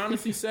 Bounce- I mean,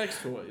 honestly,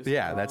 sex toys.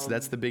 Yeah,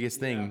 that's the biggest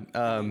thing.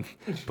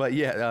 But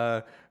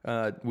yeah,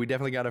 we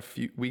definitely got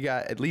we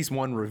got at least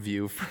one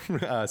review,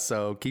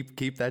 so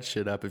keep that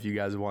shit up if you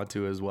guys want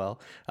to as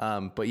well.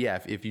 But yeah,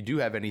 if you do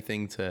have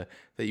anything that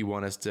you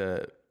want us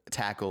to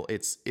tackle,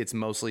 it's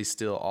mostly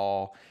still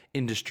all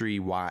industry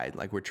wide.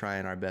 Like, we're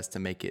trying our best to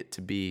make it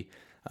to be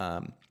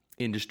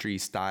industry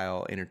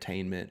style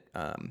entertainment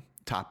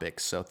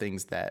topics. So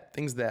things that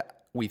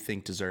we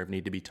think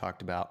need to be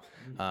talked about,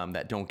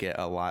 that don't get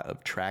a lot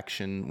of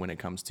traction when it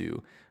comes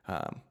to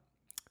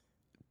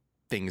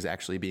things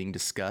actually being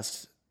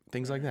discussed,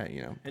 things like that.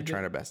 You know, we're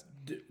trying our best.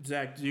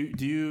 Zach, do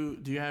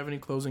you have any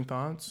closing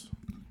thoughts?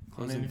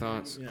 Closing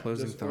thoughts. Yeah.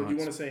 Closing Or thoughts. do you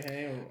want to say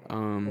hey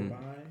or bye?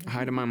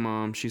 Hi to my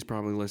mom. She's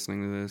probably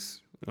listening to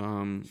this.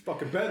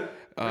 Fucking better.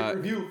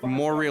 Review.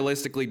 More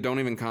realistically, don't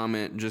even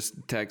comment. Just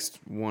text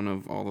one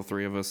of all the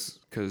three of us,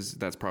 because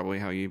that's probably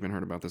how you even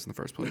heard about this in the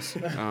first place.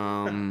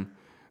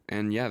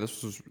 And yeah,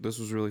 this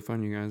was really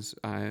fun, you guys.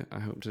 I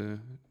hope to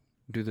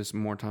do this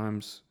more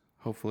times.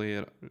 Hopefully,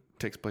 it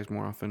takes place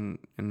more often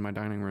in my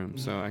dining room,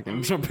 so I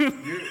can jump in.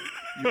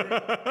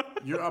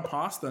 You're a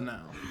pasta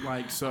now.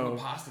 Like, so I'm a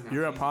pasta now.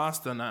 you're a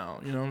pasta now.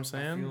 You know what I'm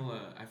saying?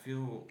 I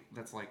feel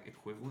that's like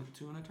equivalent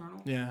to an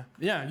Eternal. Yeah.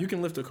 Yeah, you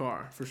can lift a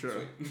car for sure.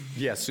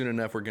 Yeah, soon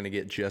enough we're gonna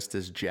get just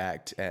as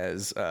jacked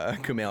as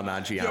Kumail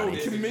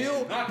Nanjiani.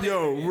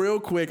 Camille, real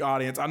quick,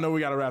 audience. I know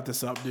we gotta wrap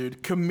this up,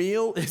 dude.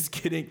 Kumail is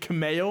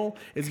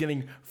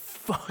getting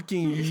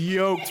fucking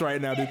yoked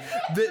right now, dude.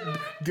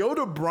 Go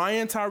to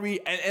Brian Tyree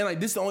and like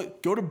this is the only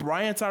go to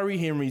Brian Tyree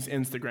Henry's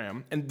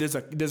Instagram, and there's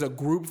a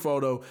group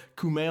photo.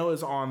 Kumail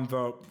is on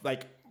the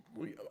like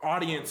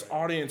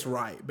audience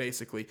right,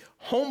 basically.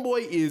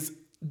 Homeboy is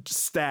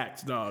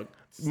stacked, dog.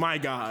 My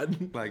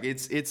God. Like,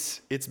 it's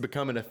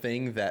becoming a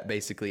thing that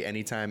basically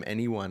anytime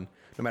anyone,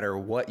 no matter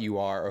what you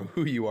are or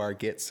who you are,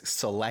 gets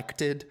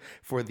selected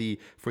for the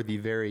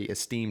very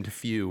esteemed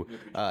few,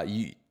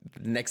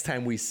 next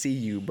time we see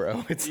you,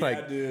 bro, it's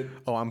like, dude.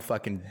 oh, I'm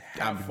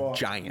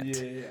giant.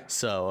 Yeah.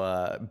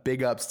 So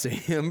big ups to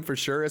him for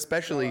sure.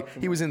 Especially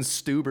he was in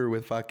Stuber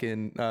with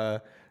fucking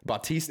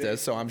Bautista,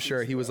 so I'm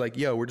sure he was like,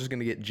 yo, we're just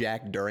gonna get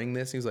jacked during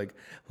this. He was like,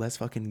 let's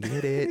fucking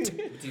get it.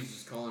 He's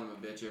just calling him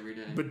a bitch every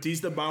day.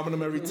 Batista bombing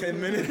him every 10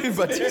 minutes.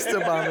 Batista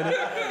bombing it.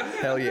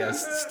 Hell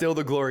yes. Still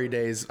the glory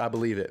days. I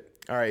believe it.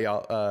 All right,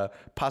 y'all.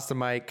 Pasta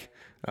Mike,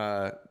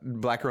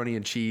 Blackaroni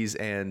and Cheese,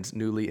 and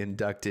newly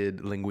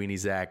inducted Linguini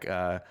Zach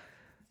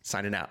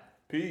signing out.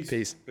 Peace.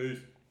 Peace. Peace.